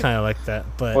was cocky? kind of like that.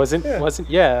 But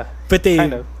Yeah. but they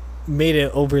Kind of. made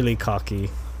it overly cocky.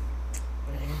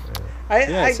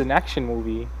 Yeah, it's an action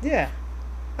movie. Yeah.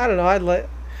 I don't know. I'd let.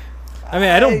 I mean,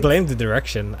 I don't blame the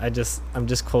direction. I'm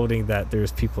just quoting that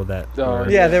there's people that. Oh, were-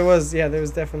 Yeah, there was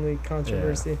definitely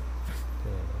controversy. It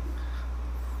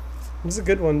was a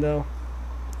good one though.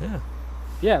 Yeah.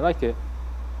 Yeah, I like it.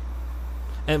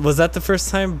 And was that the first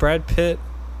time Brad Pitt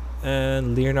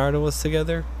and Leonardo was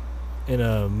together in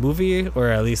a movie, or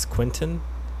at least Quentin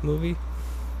movie?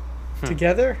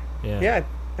 Together? Yeah. Yeah,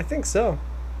 I think so.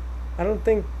 I don't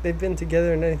think they've been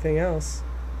together in anything else.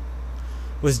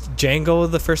 Was Django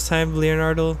the first time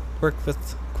Leonardo worked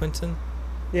with Quentin?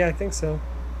 Yeah, I think so.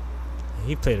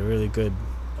 He played a really good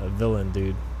villain,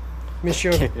 dude.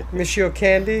 Monsieur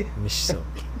Candy. So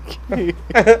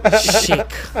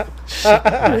shake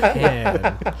my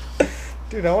hand.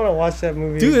 Dude, I want to watch that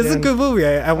movie. Dude, it's a again. good movie.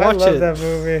 I watch love it. that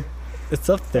movie. It's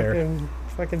up there.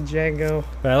 Fucking Django.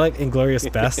 But I like Inglorious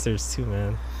Bastards too,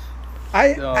 man.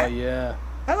 I Yeah.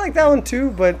 I like that one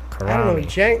too, but I don't know.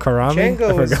 Karami. Karami? I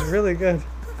Django was forgot. really good.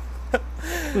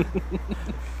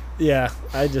 Yeah,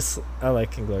 I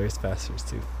like Inglorious Bastards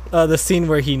too. The scene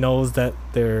where he knows that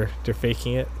they're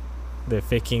faking it. They're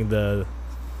faking the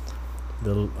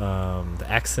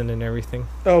accent and everything.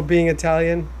 Oh, being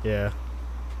Italian. Yeah.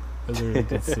 That was a really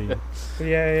good scene.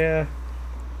 Yeah. Yeah.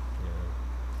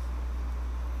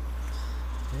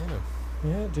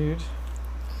 Yeah, dude.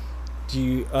 Do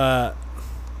you cause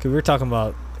we were talking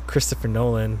about Christopher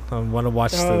Nolan. I want to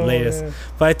watch the latest. Yeah.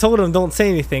 But I told him don't say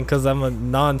anything because I'm a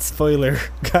non-spoiler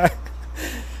guy.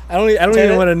 I don't even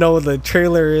Tenet? want to know what the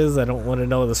trailer is. I don't want to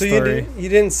know the So story. you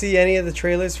didn't see any of the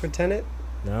trailers for Tenet?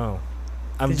 No.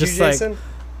 I'm Did just you, like Jason?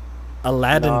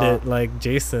 Aladdin Nah. it like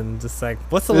Jason, just like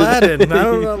what's Aladdin? I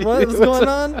don't know what's going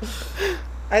on.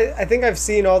 I think I've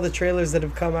seen all the trailers that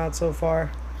have come out so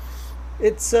far.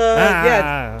 It's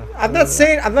yeah. I'm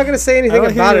not gonna say anything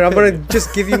about it. I'm gonna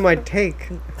just give you my take.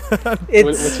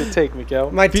 What's your take,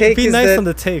 Miguel? My take be is nice that, on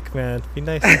the take, man. Be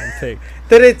nice on the take.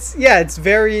 That it's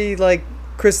very like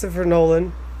Christopher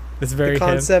Nolan. It's very the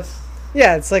concept. him.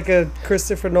 Yeah, it's like a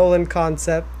Christopher Nolan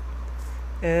concept,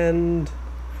 and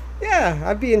yeah,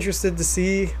 I'd be interested to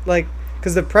see like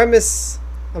because the premise.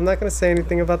 I'm not gonna say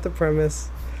anything about the premise,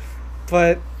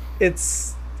 but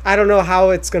I don't know how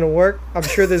it's gonna work. I'm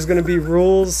sure there's gonna be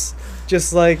rules,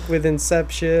 just like with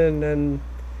Inception and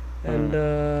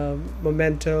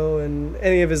Memento and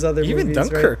any of his other Even movies.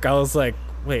 Dunkirk, right? I was like,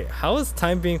 wait, how is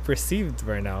time being perceived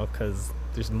right now? Because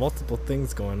there's multiple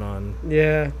things going on.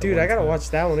 Yeah, dude, I gotta time. watch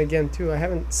that one again too. I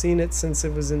haven't seen it since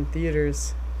it was in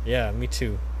theaters. Yeah, me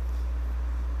too.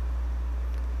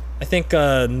 I think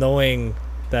knowing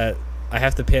that I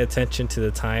have to pay attention to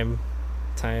the time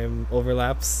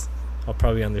overlaps, I'll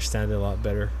probably understand it a lot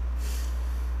better.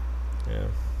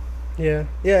 Yeah.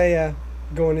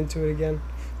 Going into it again,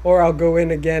 or I'll go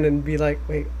in again and be like,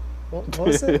 wait, what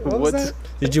was it? What was that?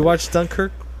 Did you watch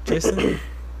Dunkirk, Jason?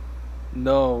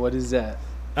 No, what is that?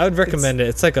 I would recommend it.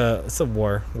 It's like it's a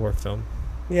war film.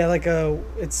 Yeah, like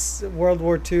it's World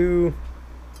War II.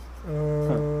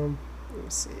 Let me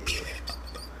see.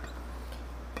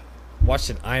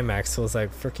 Watched in IMAX, so it was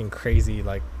like freaking crazy,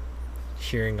 like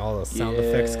hearing all the sound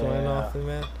effects going off,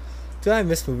 man. Dude, I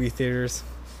miss movie theaters.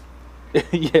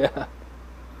 Yeah.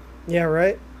 Yeah,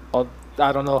 right? Well,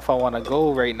 I don't know if I want to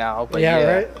go right now, but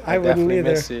right? I wouldn't definitely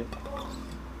either. miss it.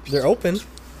 They're open.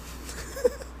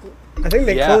 I think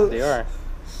they they are.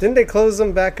 Didn't they close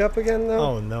them back up again, though?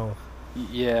 Oh, no.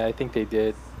 Yeah, I think they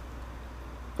did.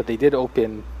 But they did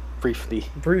open briefly.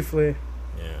 Briefly.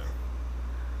 Yeah.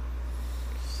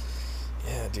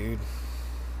 Yeah, dude.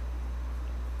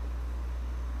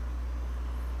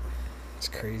 It's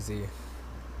crazy.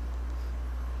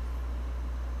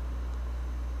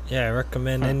 Yeah, I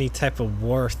recommend any type of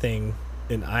war thing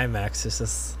in IMAX. It's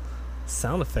just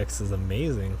sound effects is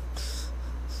amazing.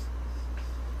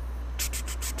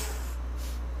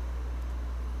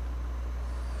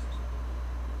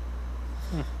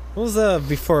 What was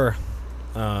before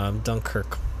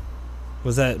Dunkirk?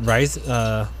 Was that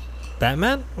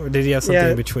Batman, or did he have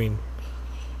something in between?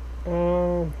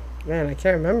 Oh man, I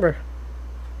can't remember.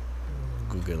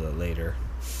 Google it later.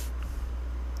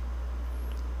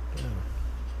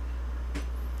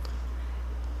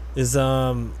 Is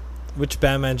which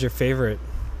Batman's your favorite,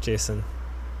 Jason?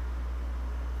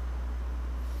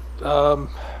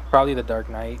 Probably The Dark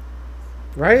Knight.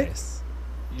 Right? Nice.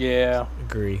 Yeah.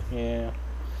 Agree. Yeah.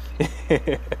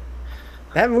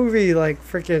 That movie, like,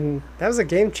 freaking, that was a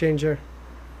game changer.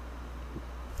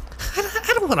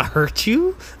 I don't want to hurt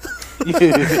you. Sorry,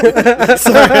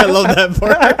 I love that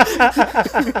part.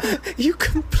 You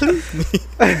complete me.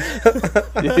 I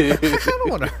don't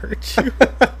want to hurt you.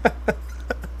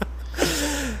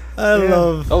 I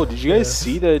love. Oh, did you guys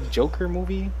see the Joker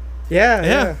movie?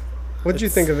 Yeah. What'd you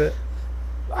think of it?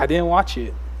 I didn't watch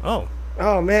it. Oh,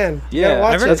 man. Yeah,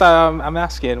 watch it. That's why I'm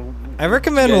asking. I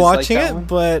recommend watching it,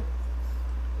 but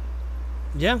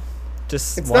yeah,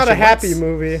 just it's watch not a it happy once.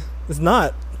 movie. It's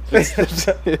not.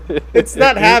 It's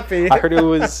not happy. I heard it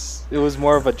was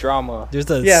more of a drama. It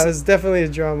was definitely a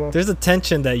drama. There's a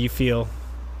tension that you feel.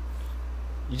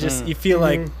 You feel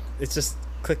like it's just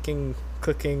clicking,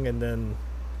 and then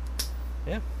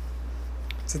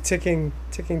it's a ticking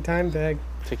time bag.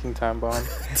 Ticking time bomb.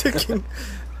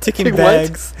 ticking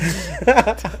bags.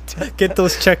 Get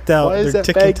those checked out. Why is They're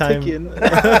that ticking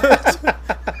bag time.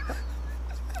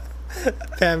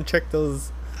 Pam, check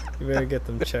those. You better get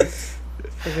them checked.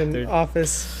 Freaking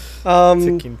Office.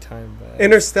 Ticking time bags.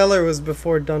 Interstellar was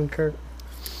before Dunkirk.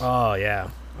 Oh yeah,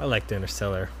 I liked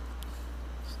Interstellar.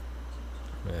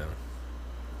 Yeah.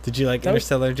 Did you like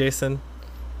Interstellar, Jason?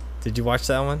 Did you watch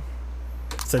that one?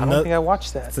 I don't think I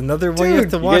watched that. It's another one you have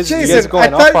to watch. You guys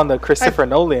going off on the Christopher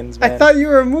Nolans, man. I thought you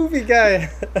were a movie guy.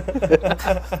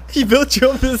 He built you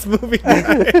up this movie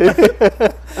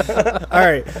guy. All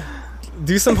right.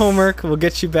 Do some homework. We'll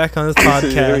get you back on this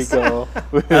podcast. Here we go.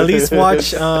 At least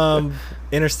watch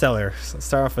Interstellar.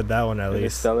 Start off with that one at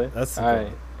least. Interstellar? That's all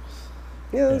right.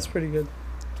 Yeah, that's pretty good.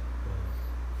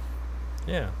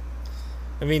 Yeah.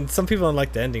 I mean, some people don't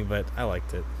like the ending, but I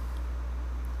liked it.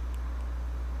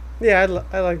 Yeah,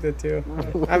 I liked it too.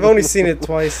 I've only seen it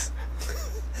twice.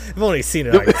 I've only seen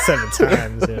it like 7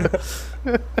 times.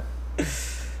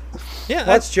 Yeah.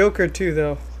 Watch Joker too,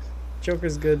 though.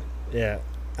 Joker's good. Yeah.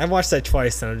 I watched that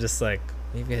twice, and I'm just like,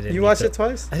 maybe I didn't. You watched it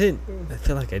twice? I didn't. I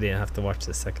feel like I didn't have to watch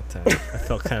the second time. I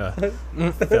felt kind of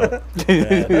bad.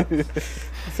 You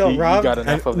felt robbed? You got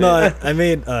enough of it. No, I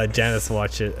made Janice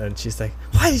watch it, and she's like,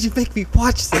 "Why why did you make me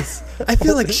watch this? I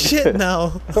feel like shit now.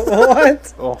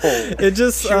 What? Oh. It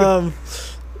just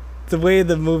the way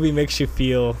the movie makes you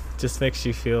feel just makes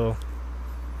you feel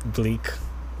bleak.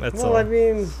 That's all. Well, I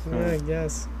mean, I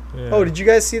guess. Yeah. Oh, did you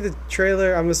guys see the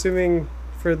trailer? I'm assuming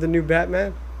for the new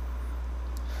Batman.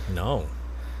 No.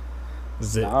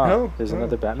 Is it? No? There's Oh.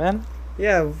 another Batman.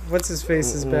 Yeah, what's his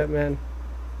face is Batman.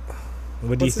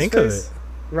 What do you What's his think of face? it?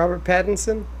 Robert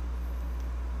Pattinson.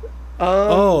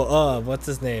 What's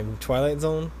his name? Twilight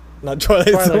Zone? Not Twilight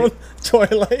Twilight. Zone.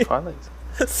 Twilight. Twilight.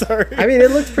 Sorry. I mean,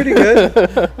 it looks pretty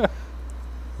good.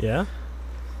 Yeah.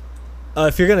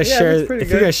 If you're gonna Yeah, it share, looks if pretty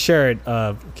you're good. gonna share it,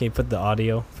 can you put the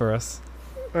audio for us?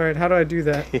 All right, how do I do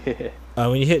that?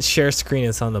 When you hit share screen,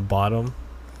 it's on the bottom.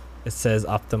 It says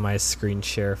optimize screen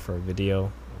share for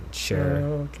video. Share,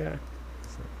 Oh, okay.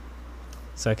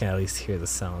 so I can at least hear the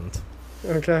sound.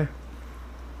 Okay.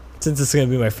 Since it's gonna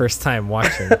be my first time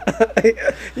watching.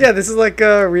 Yeah, this is like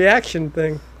a reaction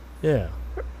thing. Yeah.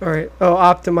 All right. Oh,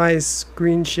 optimize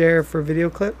screen share for video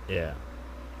clip. Yeah.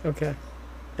 Okay.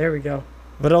 There we go.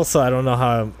 But also, I don't know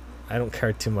how. I don't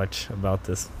care too much about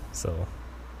this, so.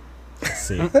 Let's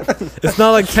see. It's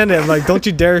not like Tenet. I'm like, don't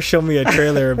you dare show me a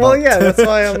trailer about. Well, yeah, that's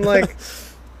why I'm like,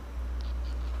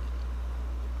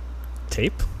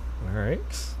 Tape. All right.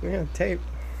 yeah, tape.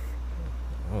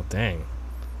 Oh dang.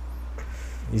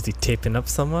 Is he taping up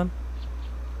someone?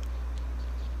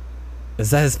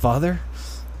 Is that his father?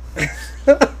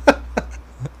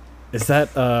 Is that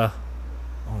oh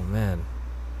man.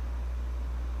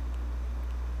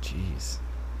 Jeez.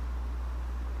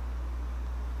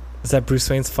 Is that Bruce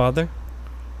Wayne's father?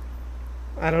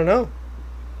 I don't know.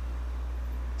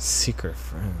 Secret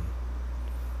friend.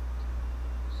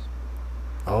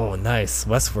 Oh, nice.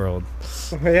 Westworld.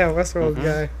 Yeah, Westworld Mhm.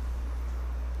 guy.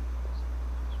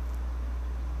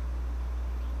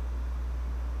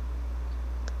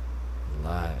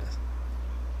 Lies.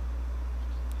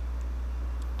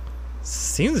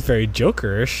 Seems very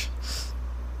Jokerish.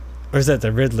 Or is that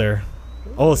the Riddler?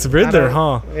 Oh, it's the Riddler,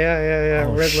 huh? Yeah,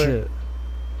 Oh, Riddler.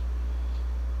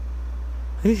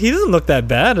 shit. He doesn't look that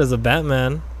bad as a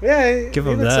Batman. Yeah, he Give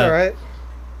him looks that. all right.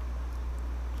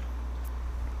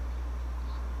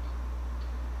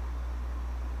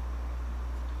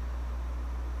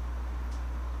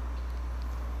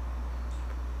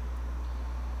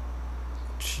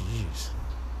 Jeez.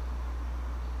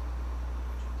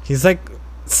 He's like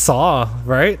Saw,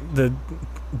 right? The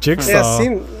Jigsaw.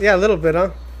 Yeah, a little bit,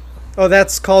 huh? Oh,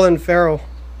 that's Colin Farrell.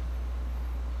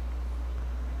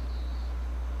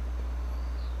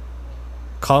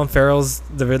 Colin Farrell's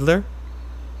the Riddler?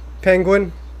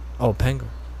 Penguin. Oh, Penguin.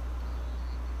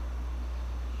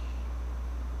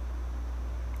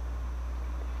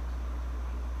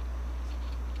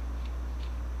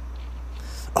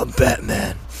 I'm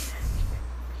Batman.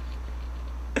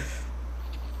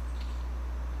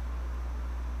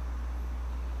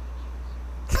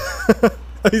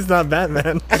 He's not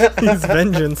Batman. He's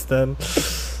Vengeance then.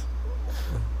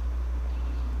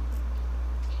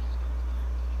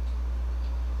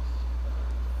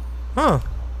 Huh.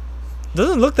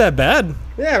 Doesn't look that bad.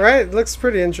 Yeah, right. Looks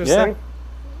pretty interesting.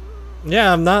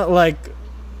 Yeah, I'm not like...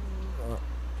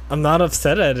 I'm not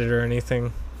upset at it or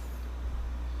anything.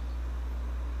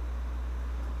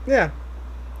 Yeah.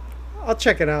 I'll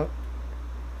check it out.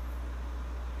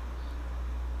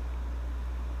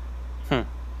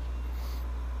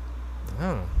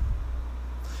 Oh.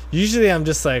 Usually I'm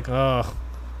just like, oh,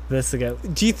 this again.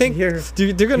 Do you think Here.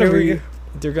 they're gonna Here we go.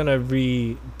 they're gonna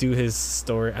redo his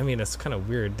story? I mean, it's kind of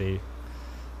weird.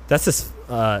 That's his.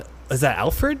 Is that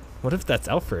Alfred? What if that's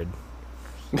Alfred?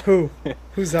 Who?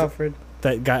 Who's Alfred?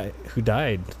 That guy who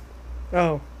died.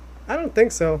 Oh, I don't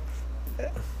think so.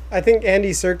 I think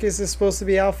Andy Serkis is supposed to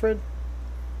be Alfred.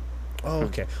 Oh,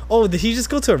 okay. Oh, did he just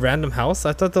go to a random house?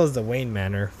 I thought that was the Wayne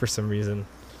Manor for some reason.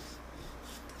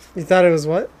 You thought it was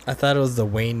what? I thought it was the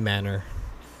Wayne Manor.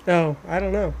 Oh, I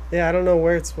don't know. Yeah, I don't know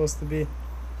where it's supposed to be.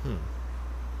 Hmm.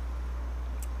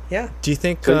 Yeah. Do you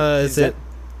think So is it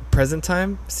present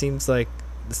time? Seems like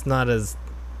it's not as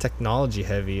technology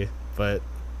heavy, but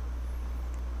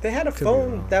They had a Could be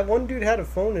phone. wrong. That one dude had a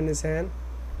phone in his hand.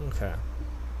 okay.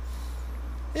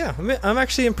 Yeah, I'm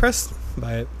actually impressed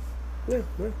by it. Yeah,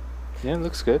 yeah. Yeah, it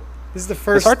looks good. This is the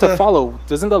first. It's hard to follow.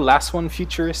 Isn't the last one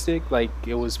futuristic? Like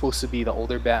it was supposed to be the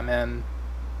older Batman.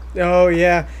 Oh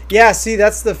yeah, yeah. See,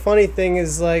 that's the funny thing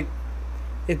is like,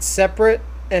 it's separate,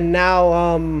 and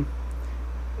now You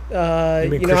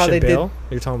mean you know Christian how they Bale?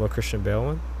 You're talking about Christian Bale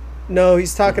one? did. No,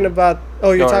 he's talking about.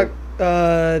 Oh, you're Or- talking.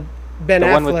 Ben The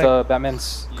Affleck. one with the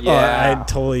Batman's. Oh, I Yeah.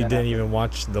 totally Ben didn't Affleck. even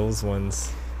watch those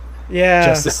ones. yeah.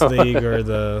 Justice League or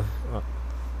the,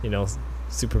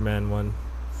 Superman one.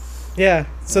 Yeah,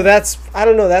 so that's, I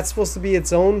don't know, that's supposed to be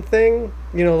its own thing,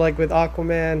 you know, like with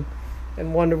Aquaman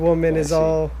and Wonder Woman is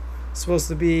all supposed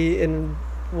to be in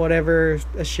whatever,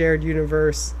 a shared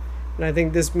universe, and I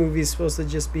think this movie is supposed to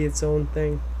just be its own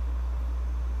thing.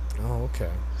 Oh, okay.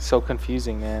 So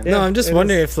confusing, man. No, I'm just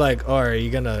wondering if like, oh, are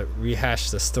you gonna rehash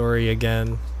the story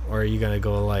again, or are you gonna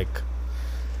go like,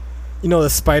 you know, the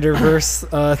Spider-Verse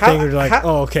thing? You're like,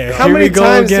 oh, okay, how here many we go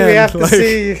times again. do we have to Like,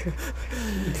 see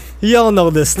y'all know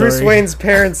this story, Bruce Wayne's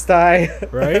parents die?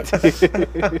 right?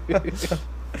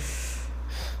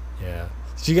 Yeah.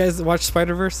 Did you guys watch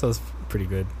Spider-Verse? That was pretty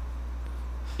good.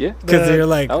 Yeah. Because you're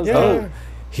like, yeah. oh,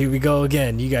 here we go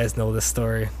again. You guys know this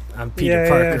story. I'm Peter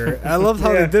Parker. Yeah. I loved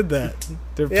how they did that.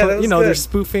 They're that you know, good. they're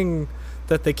spoofing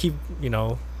that they keep, you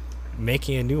know,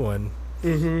 making a new one.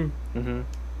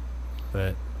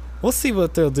 But we'll see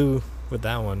what they'll do with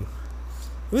that one.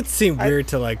 It would seem weird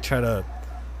to like try to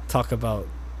talk about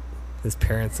his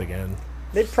parents again.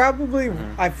 They probably,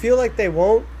 I feel like they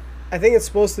won't. I think it's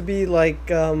supposed to be like,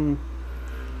 I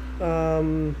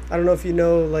don't know if you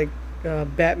know, like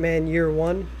Batman Year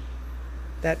One,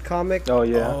 that comic. Oh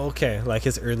yeah. Oh, okay. Like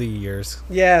his early years.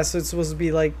 Yeah, so it's supposed to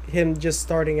be like him just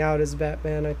starting out as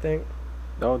Batman, I think.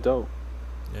 Oh, dope.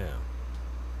 Yeah.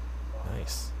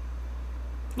 Nice.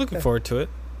 Looking forward to it.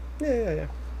 Yeah.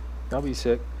 That'll be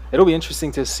sick. It'll be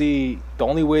interesting to see. The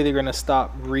only way they're gonna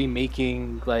stop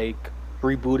remaking, like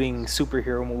rebooting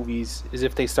superhero movies, is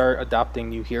if they start adopting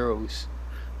new heroes.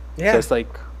 Yeah. So it's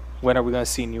like, when are we gonna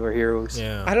see newer heroes?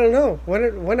 Yeah. I don't know.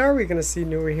 When are we gonna see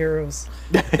newer heroes?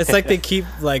 It's like they keep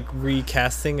like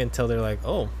recasting until they're like,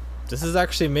 oh, this is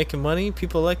actually making money.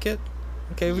 People like it.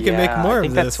 Okay, we can make more I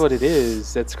think of this. that's what it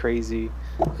is. That's crazy.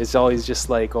 It's always just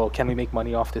like, oh, can we make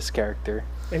money off this character?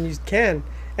 And you can.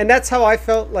 And that's how I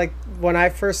felt like when I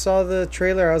first saw the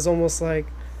trailer. I was almost like,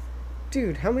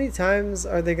 dude, how many times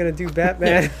are they gonna do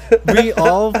Batman? We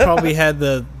all probably had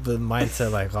the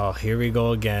mindset like, oh, here we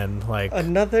go again, like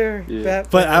another Batman.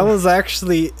 But I was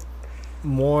actually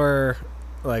more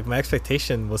like, my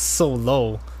expectation was so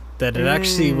low that it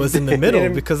actually was in the middle,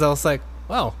 because I was like,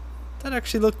 wow, that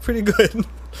actually looked pretty good.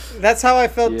 That's how I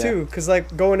felt too, because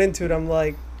like going into it, I'm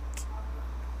like,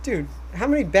 dude, how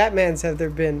many Batmans have there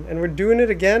been? And we're doing it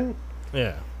again.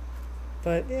 Yeah.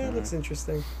 But yeah, it looks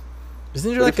interesting. Isn't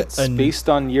there like it's based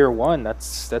on Year One?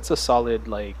 That's a solid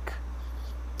like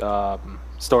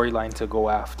storyline to go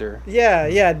after. Yeah,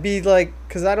 it'd be like,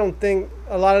 because I don't think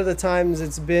a lot of the times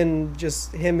it's been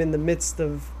just him in the midst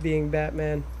of being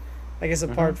Batman. I guess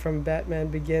apart from Batman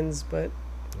Begins, but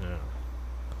yeah.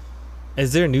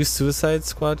 Is there a new Suicide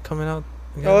Squad coming out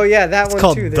again? Oh yeah, that it's one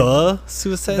called too. The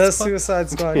Suicide The Squad? Suicide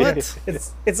Squad. What? Yeah.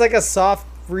 It's like a soft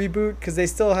reboot because they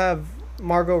still have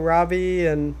Margot Robbie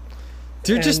and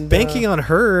they're just banking on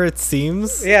her, it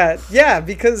seems. Yeah,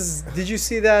 because did you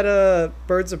see that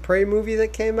Birds of Prey movie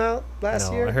that came out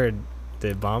last year? I heard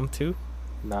they bombed too.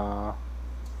 Nah.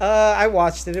 I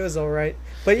watched it. It was alright.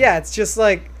 But yeah, it's just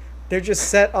like they're just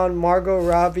set on Margot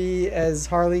Robbie as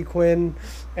Harley Quinn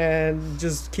and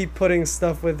just keep putting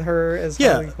stuff with her as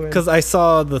Harley Quinn. Yeah, because I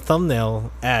saw the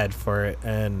thumbnail ad for it,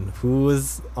 and who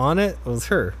was on it? It was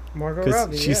her. Margot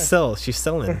Robbie. She's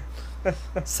selling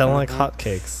like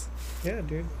hotcakes. Yeah,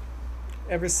 dude.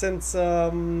 Ever since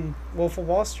Wolf of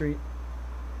Wall Street.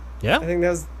 Yeah. I think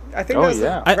that was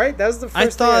yeah. right? That was the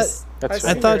first I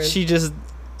thought she just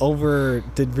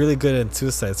did really good in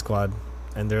Suicide Squad,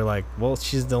 and they're like, well,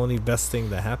 she's the only best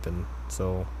thing that happened.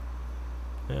 So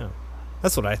yeah.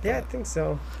 That's what I thought. Yeah, I think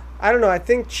so. I don't know. I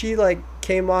think she like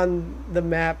came on the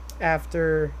map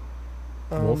after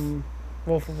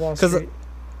Wolf of Wall Street.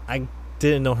 I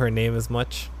didn't know her name as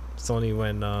much. It's only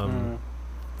when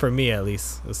for me at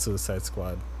least, the Suicide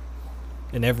Squad,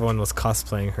 and everyone was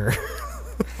cosplaying her.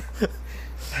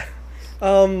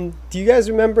 Do you guys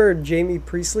remember Jamie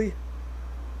Priestley?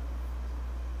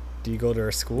 Do you go to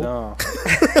her school? No.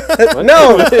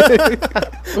 No.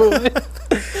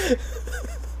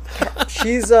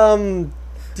 She's do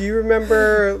you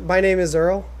remember My Name is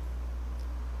Earl?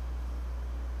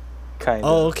 Kind of.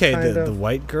 Oh, okay, the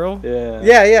white girl?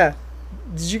 Yeah.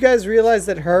 Did you guys realize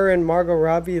that her and Margot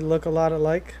Robbie look a lot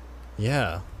alike?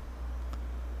 Yeah.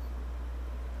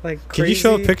 Like crazy. Can you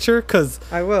show a picture? Because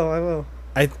I will.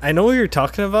 I know what you're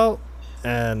talking about,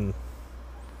 and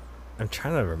I'm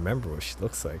trying to remember what she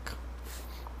looks like.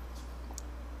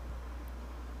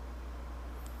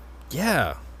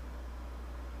 Yeah.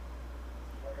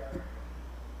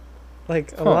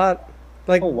 Like a lot.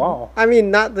 Like, oh wow. I mean,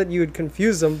 not that you would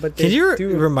confuse them, but can you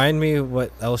remind me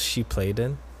what else she played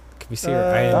in? Can we see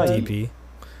her IMDb?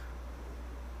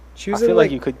 She was I feel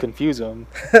like you could confuse them.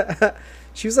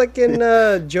 She was like in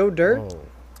Joe Dirt. Oh.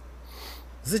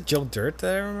 Is it Joe Dirt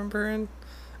that I remember in?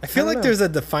 I feel like there's a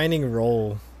defining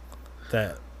role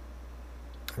that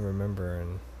I remember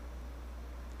in.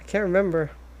 I can't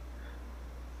remember.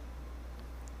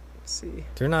 Let's see.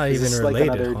 They're not Is even this related,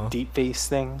 like another huh? deep face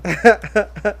thing?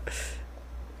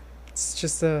 It's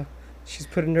just she's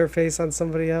putting her face on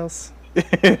somebody else.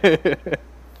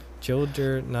 Joe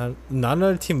Dirt, not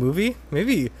another teen movie?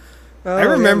 Maybe. Oh, I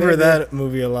remember maybe. that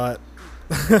movie a lot.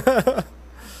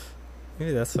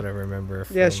 Maybe that's what I remember.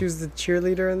 Yeah, from. she was the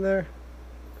cheerleader in there.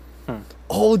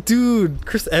 Oh, dude,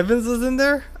 Chris Evans was in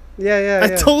there. Yeah.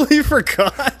 I totally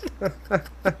forgot.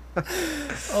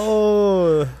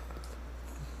 Oh,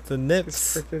 the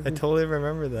Nips. I totally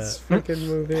remember This that. freaking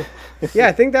movie. Yeah,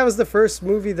 I think that was the first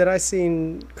movie that I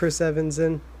seen Chris Evans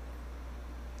in.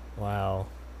 Wow.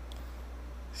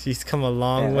 She's come a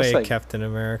long Man, way, that's like- Captain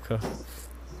America.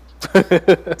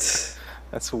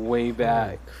 That's way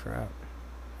back. Holy crap.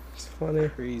 It's funny.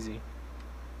 Crazy.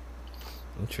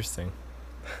 Interesting.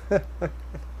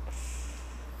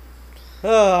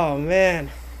 Oh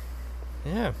man.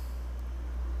 Yeah.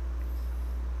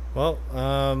 Well,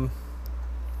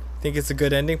 think it's a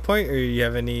good ending point, or you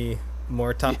have any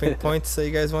more topping points that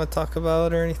you guys want to talk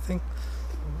about or anything?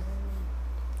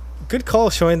 Good call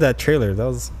showing that trailer. That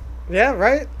was Yeah,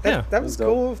 right? Yeah. That was Dope.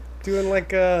 cool. Doing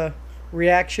like a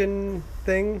reaction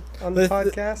thing on the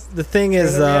podcast. the thing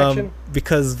is, Trailer reaction?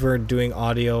 because we're doing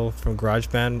audio from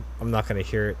GarageBand, I'm not gonna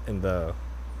hear it in the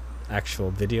actual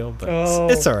video, but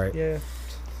it's all right. Yeah.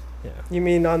 Yeah. You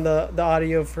mean on the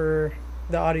audio for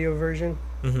the audio version?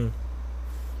 Mm-hmm.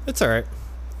 It's all right.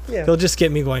 Yeah. They'll just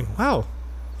get me going. Wow.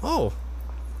 Oh.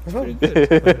 Oh, Pretty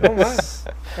good. oh my.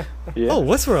 Yeah. Oh,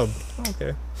 Westworld.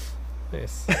 Okay.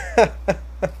 Nice.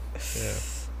 Yeah.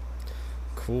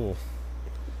 Cool.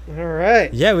 All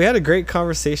right. Yeah, we had a great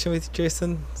conversation with you,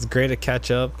 Jason. It's great to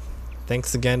catch up.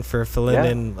 Thanks again for filling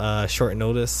in short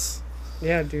notice.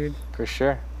 Yeah, dude. For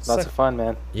sure. Lots of fun,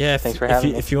 man. Yeah, Thanks for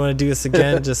having me. if you want to do this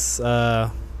again, just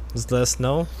let us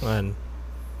know and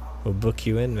we'll book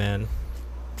you in, man.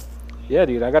 Yeah,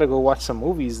 dude. I gotta go watch some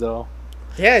movies though.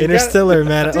 Yeah. you Interstellar,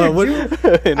 man. Dude, Oh, what?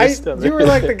 you were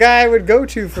like the guy I would go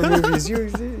to for movies. You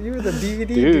were the DVD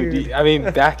dude. Dude, I mean,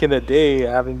 back in the day,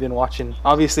 I haven't been watching.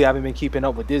 Obviously, I haven't been keeping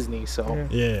up with Disney, so.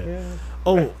 Yeah.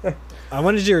 Oh, I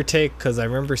wanted your take because I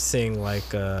remember seeing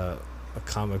like a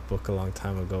comic book a long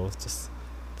time ago. Just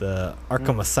the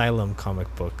Arkham Asylum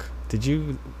comic book. Did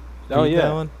you? Oh read yeah.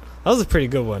 that one? That was a pretty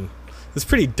good one. It was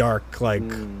pretty dark. Like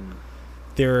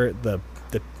they were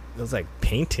it was like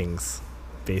paintings,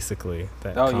 basically.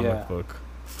 That comic book.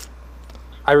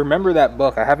 I remember that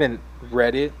book. I haven't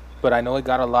read it, but I know it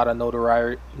got a lot of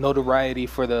notoriety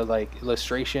for the like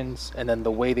illustrations and then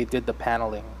the way they did the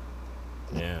paneling.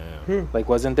 Yeah. Like,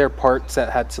 wasn't there parts that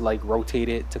had to like rotate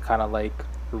it to kind of like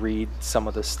read some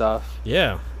of the stuff?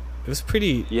 Yeah. It was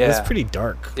pretty. Yeah. It was pretty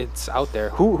dark. It's out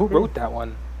there. Who wrote that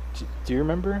one? Do you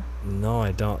remember? No,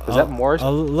 I don't. Was that Morrison?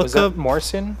 I'll look Was up. that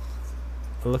Morrison?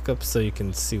 I'll look up so you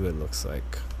can see what it looks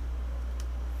like.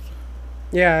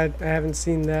 Yeah, I haven't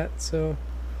seen that, so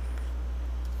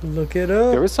look it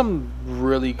up. There was some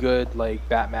really good like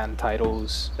Batman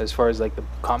titles as far as like the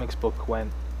comics book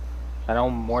went. I know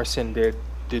Morrison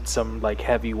did some like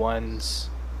heavy ones.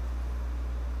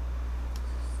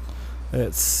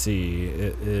 Let's see.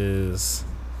 It is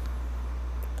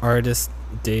artist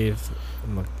Dave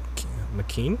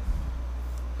McKean,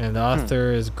 and the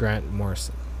author is Grant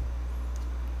Morrison.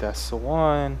 That's the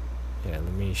one. Yeah,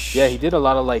 let me. Yeah, he did a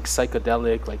lot of like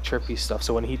psychedelic, like chirpy stuff.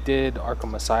 So when he did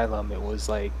Arkham Asylum, it was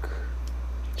like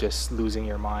just losing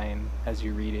your mind as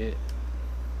you read it.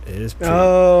 It is pretty.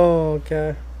 Oh,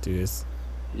 okay. Dude, it's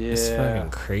Yeah.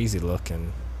 fucking crazy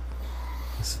looking.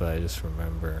 That's what I just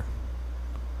remember.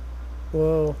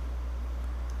 Whoa.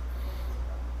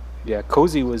 Yeah,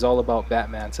 Cozy was all about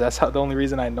Batman, so that's the only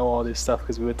reason I know all this stuff,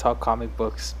 because we would talk comic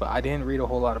books, but I didn't read a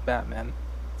whole lot of Batman.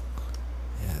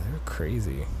 Yeah, they're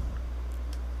crazy.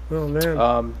 Oh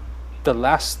man. The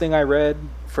last thing I read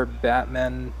for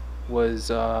Batman was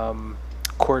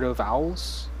Court of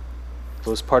Owls. It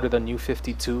was part of the New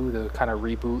 52, the kind of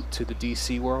reboot to the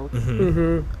DC world.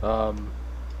 Mm-hmm.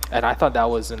 And I thought that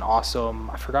was an awesome,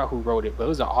 I forgot who wrote it, but it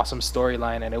was an awesome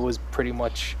storyline, and it was pretty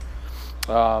much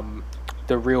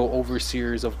the real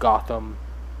overseers of Gotham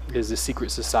is the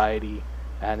secret society,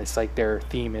 and it's like their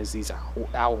theme is these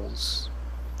owls.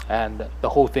 And the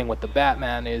whole thing with the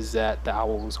Batman is that the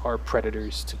owls are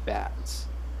predators to bats.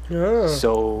 Oh.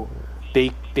 So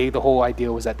they the whole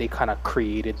idea was that they kind of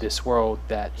created this world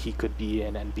that he could be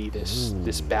in and be this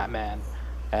Batman,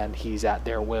 and he's at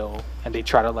their will, and they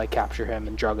try to like capture him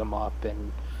and drug him up,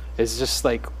 and it's just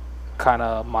like kind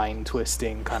of mind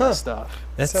twisting kind of stuff.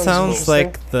 That Sounds sounds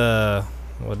like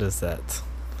what is that?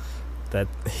 That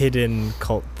hidden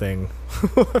cult thing.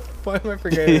 Why am I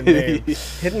forgetting the name?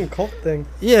 Hidden cult thing.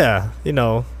 Yeah, you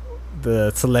know,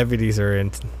 the celebrities are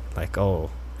in like, oh,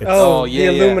 it's The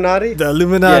Illuminati. the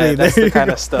Illuminati. Yeah, that's there the you kind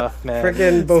go. of stuff, man.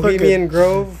 Freaking Bohemian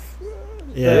Grove.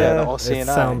 Yeah, the all-seeing it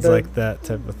eye. sounds The- like that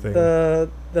type of thing.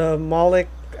 The Moloch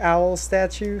owl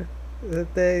statue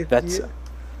that they.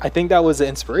 I think that was the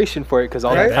inspiration for it, because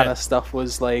all that Right. kind of stuff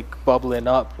was like bubbling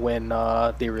up when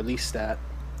they released that.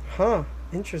 Huh.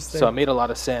 Interesting. So it made a lot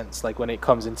of sense. Like when it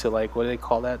comes into like, what do they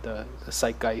call that? The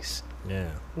zeitgeist. Yeah.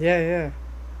 Yeah.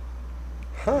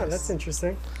 Huh. That's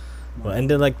interesting. Well, end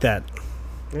it like that.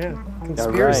 Yeah.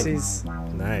 Conspiracies.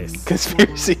 Nice.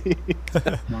 Conspiracy.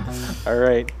 All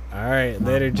right. All right,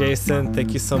 later, Jason.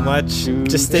 Thank you so much. Dude,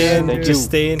 Just stay in. thank Just you.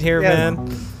 stay in here, Yeah. man.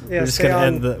 Yeah. We're just stay gonna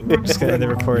on. end the. We're just gonna end the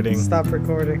recording. Stop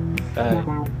recording. All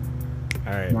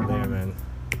right, later, man.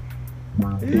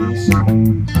 Peace.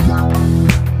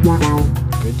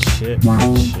 Good shit.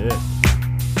 Good shit.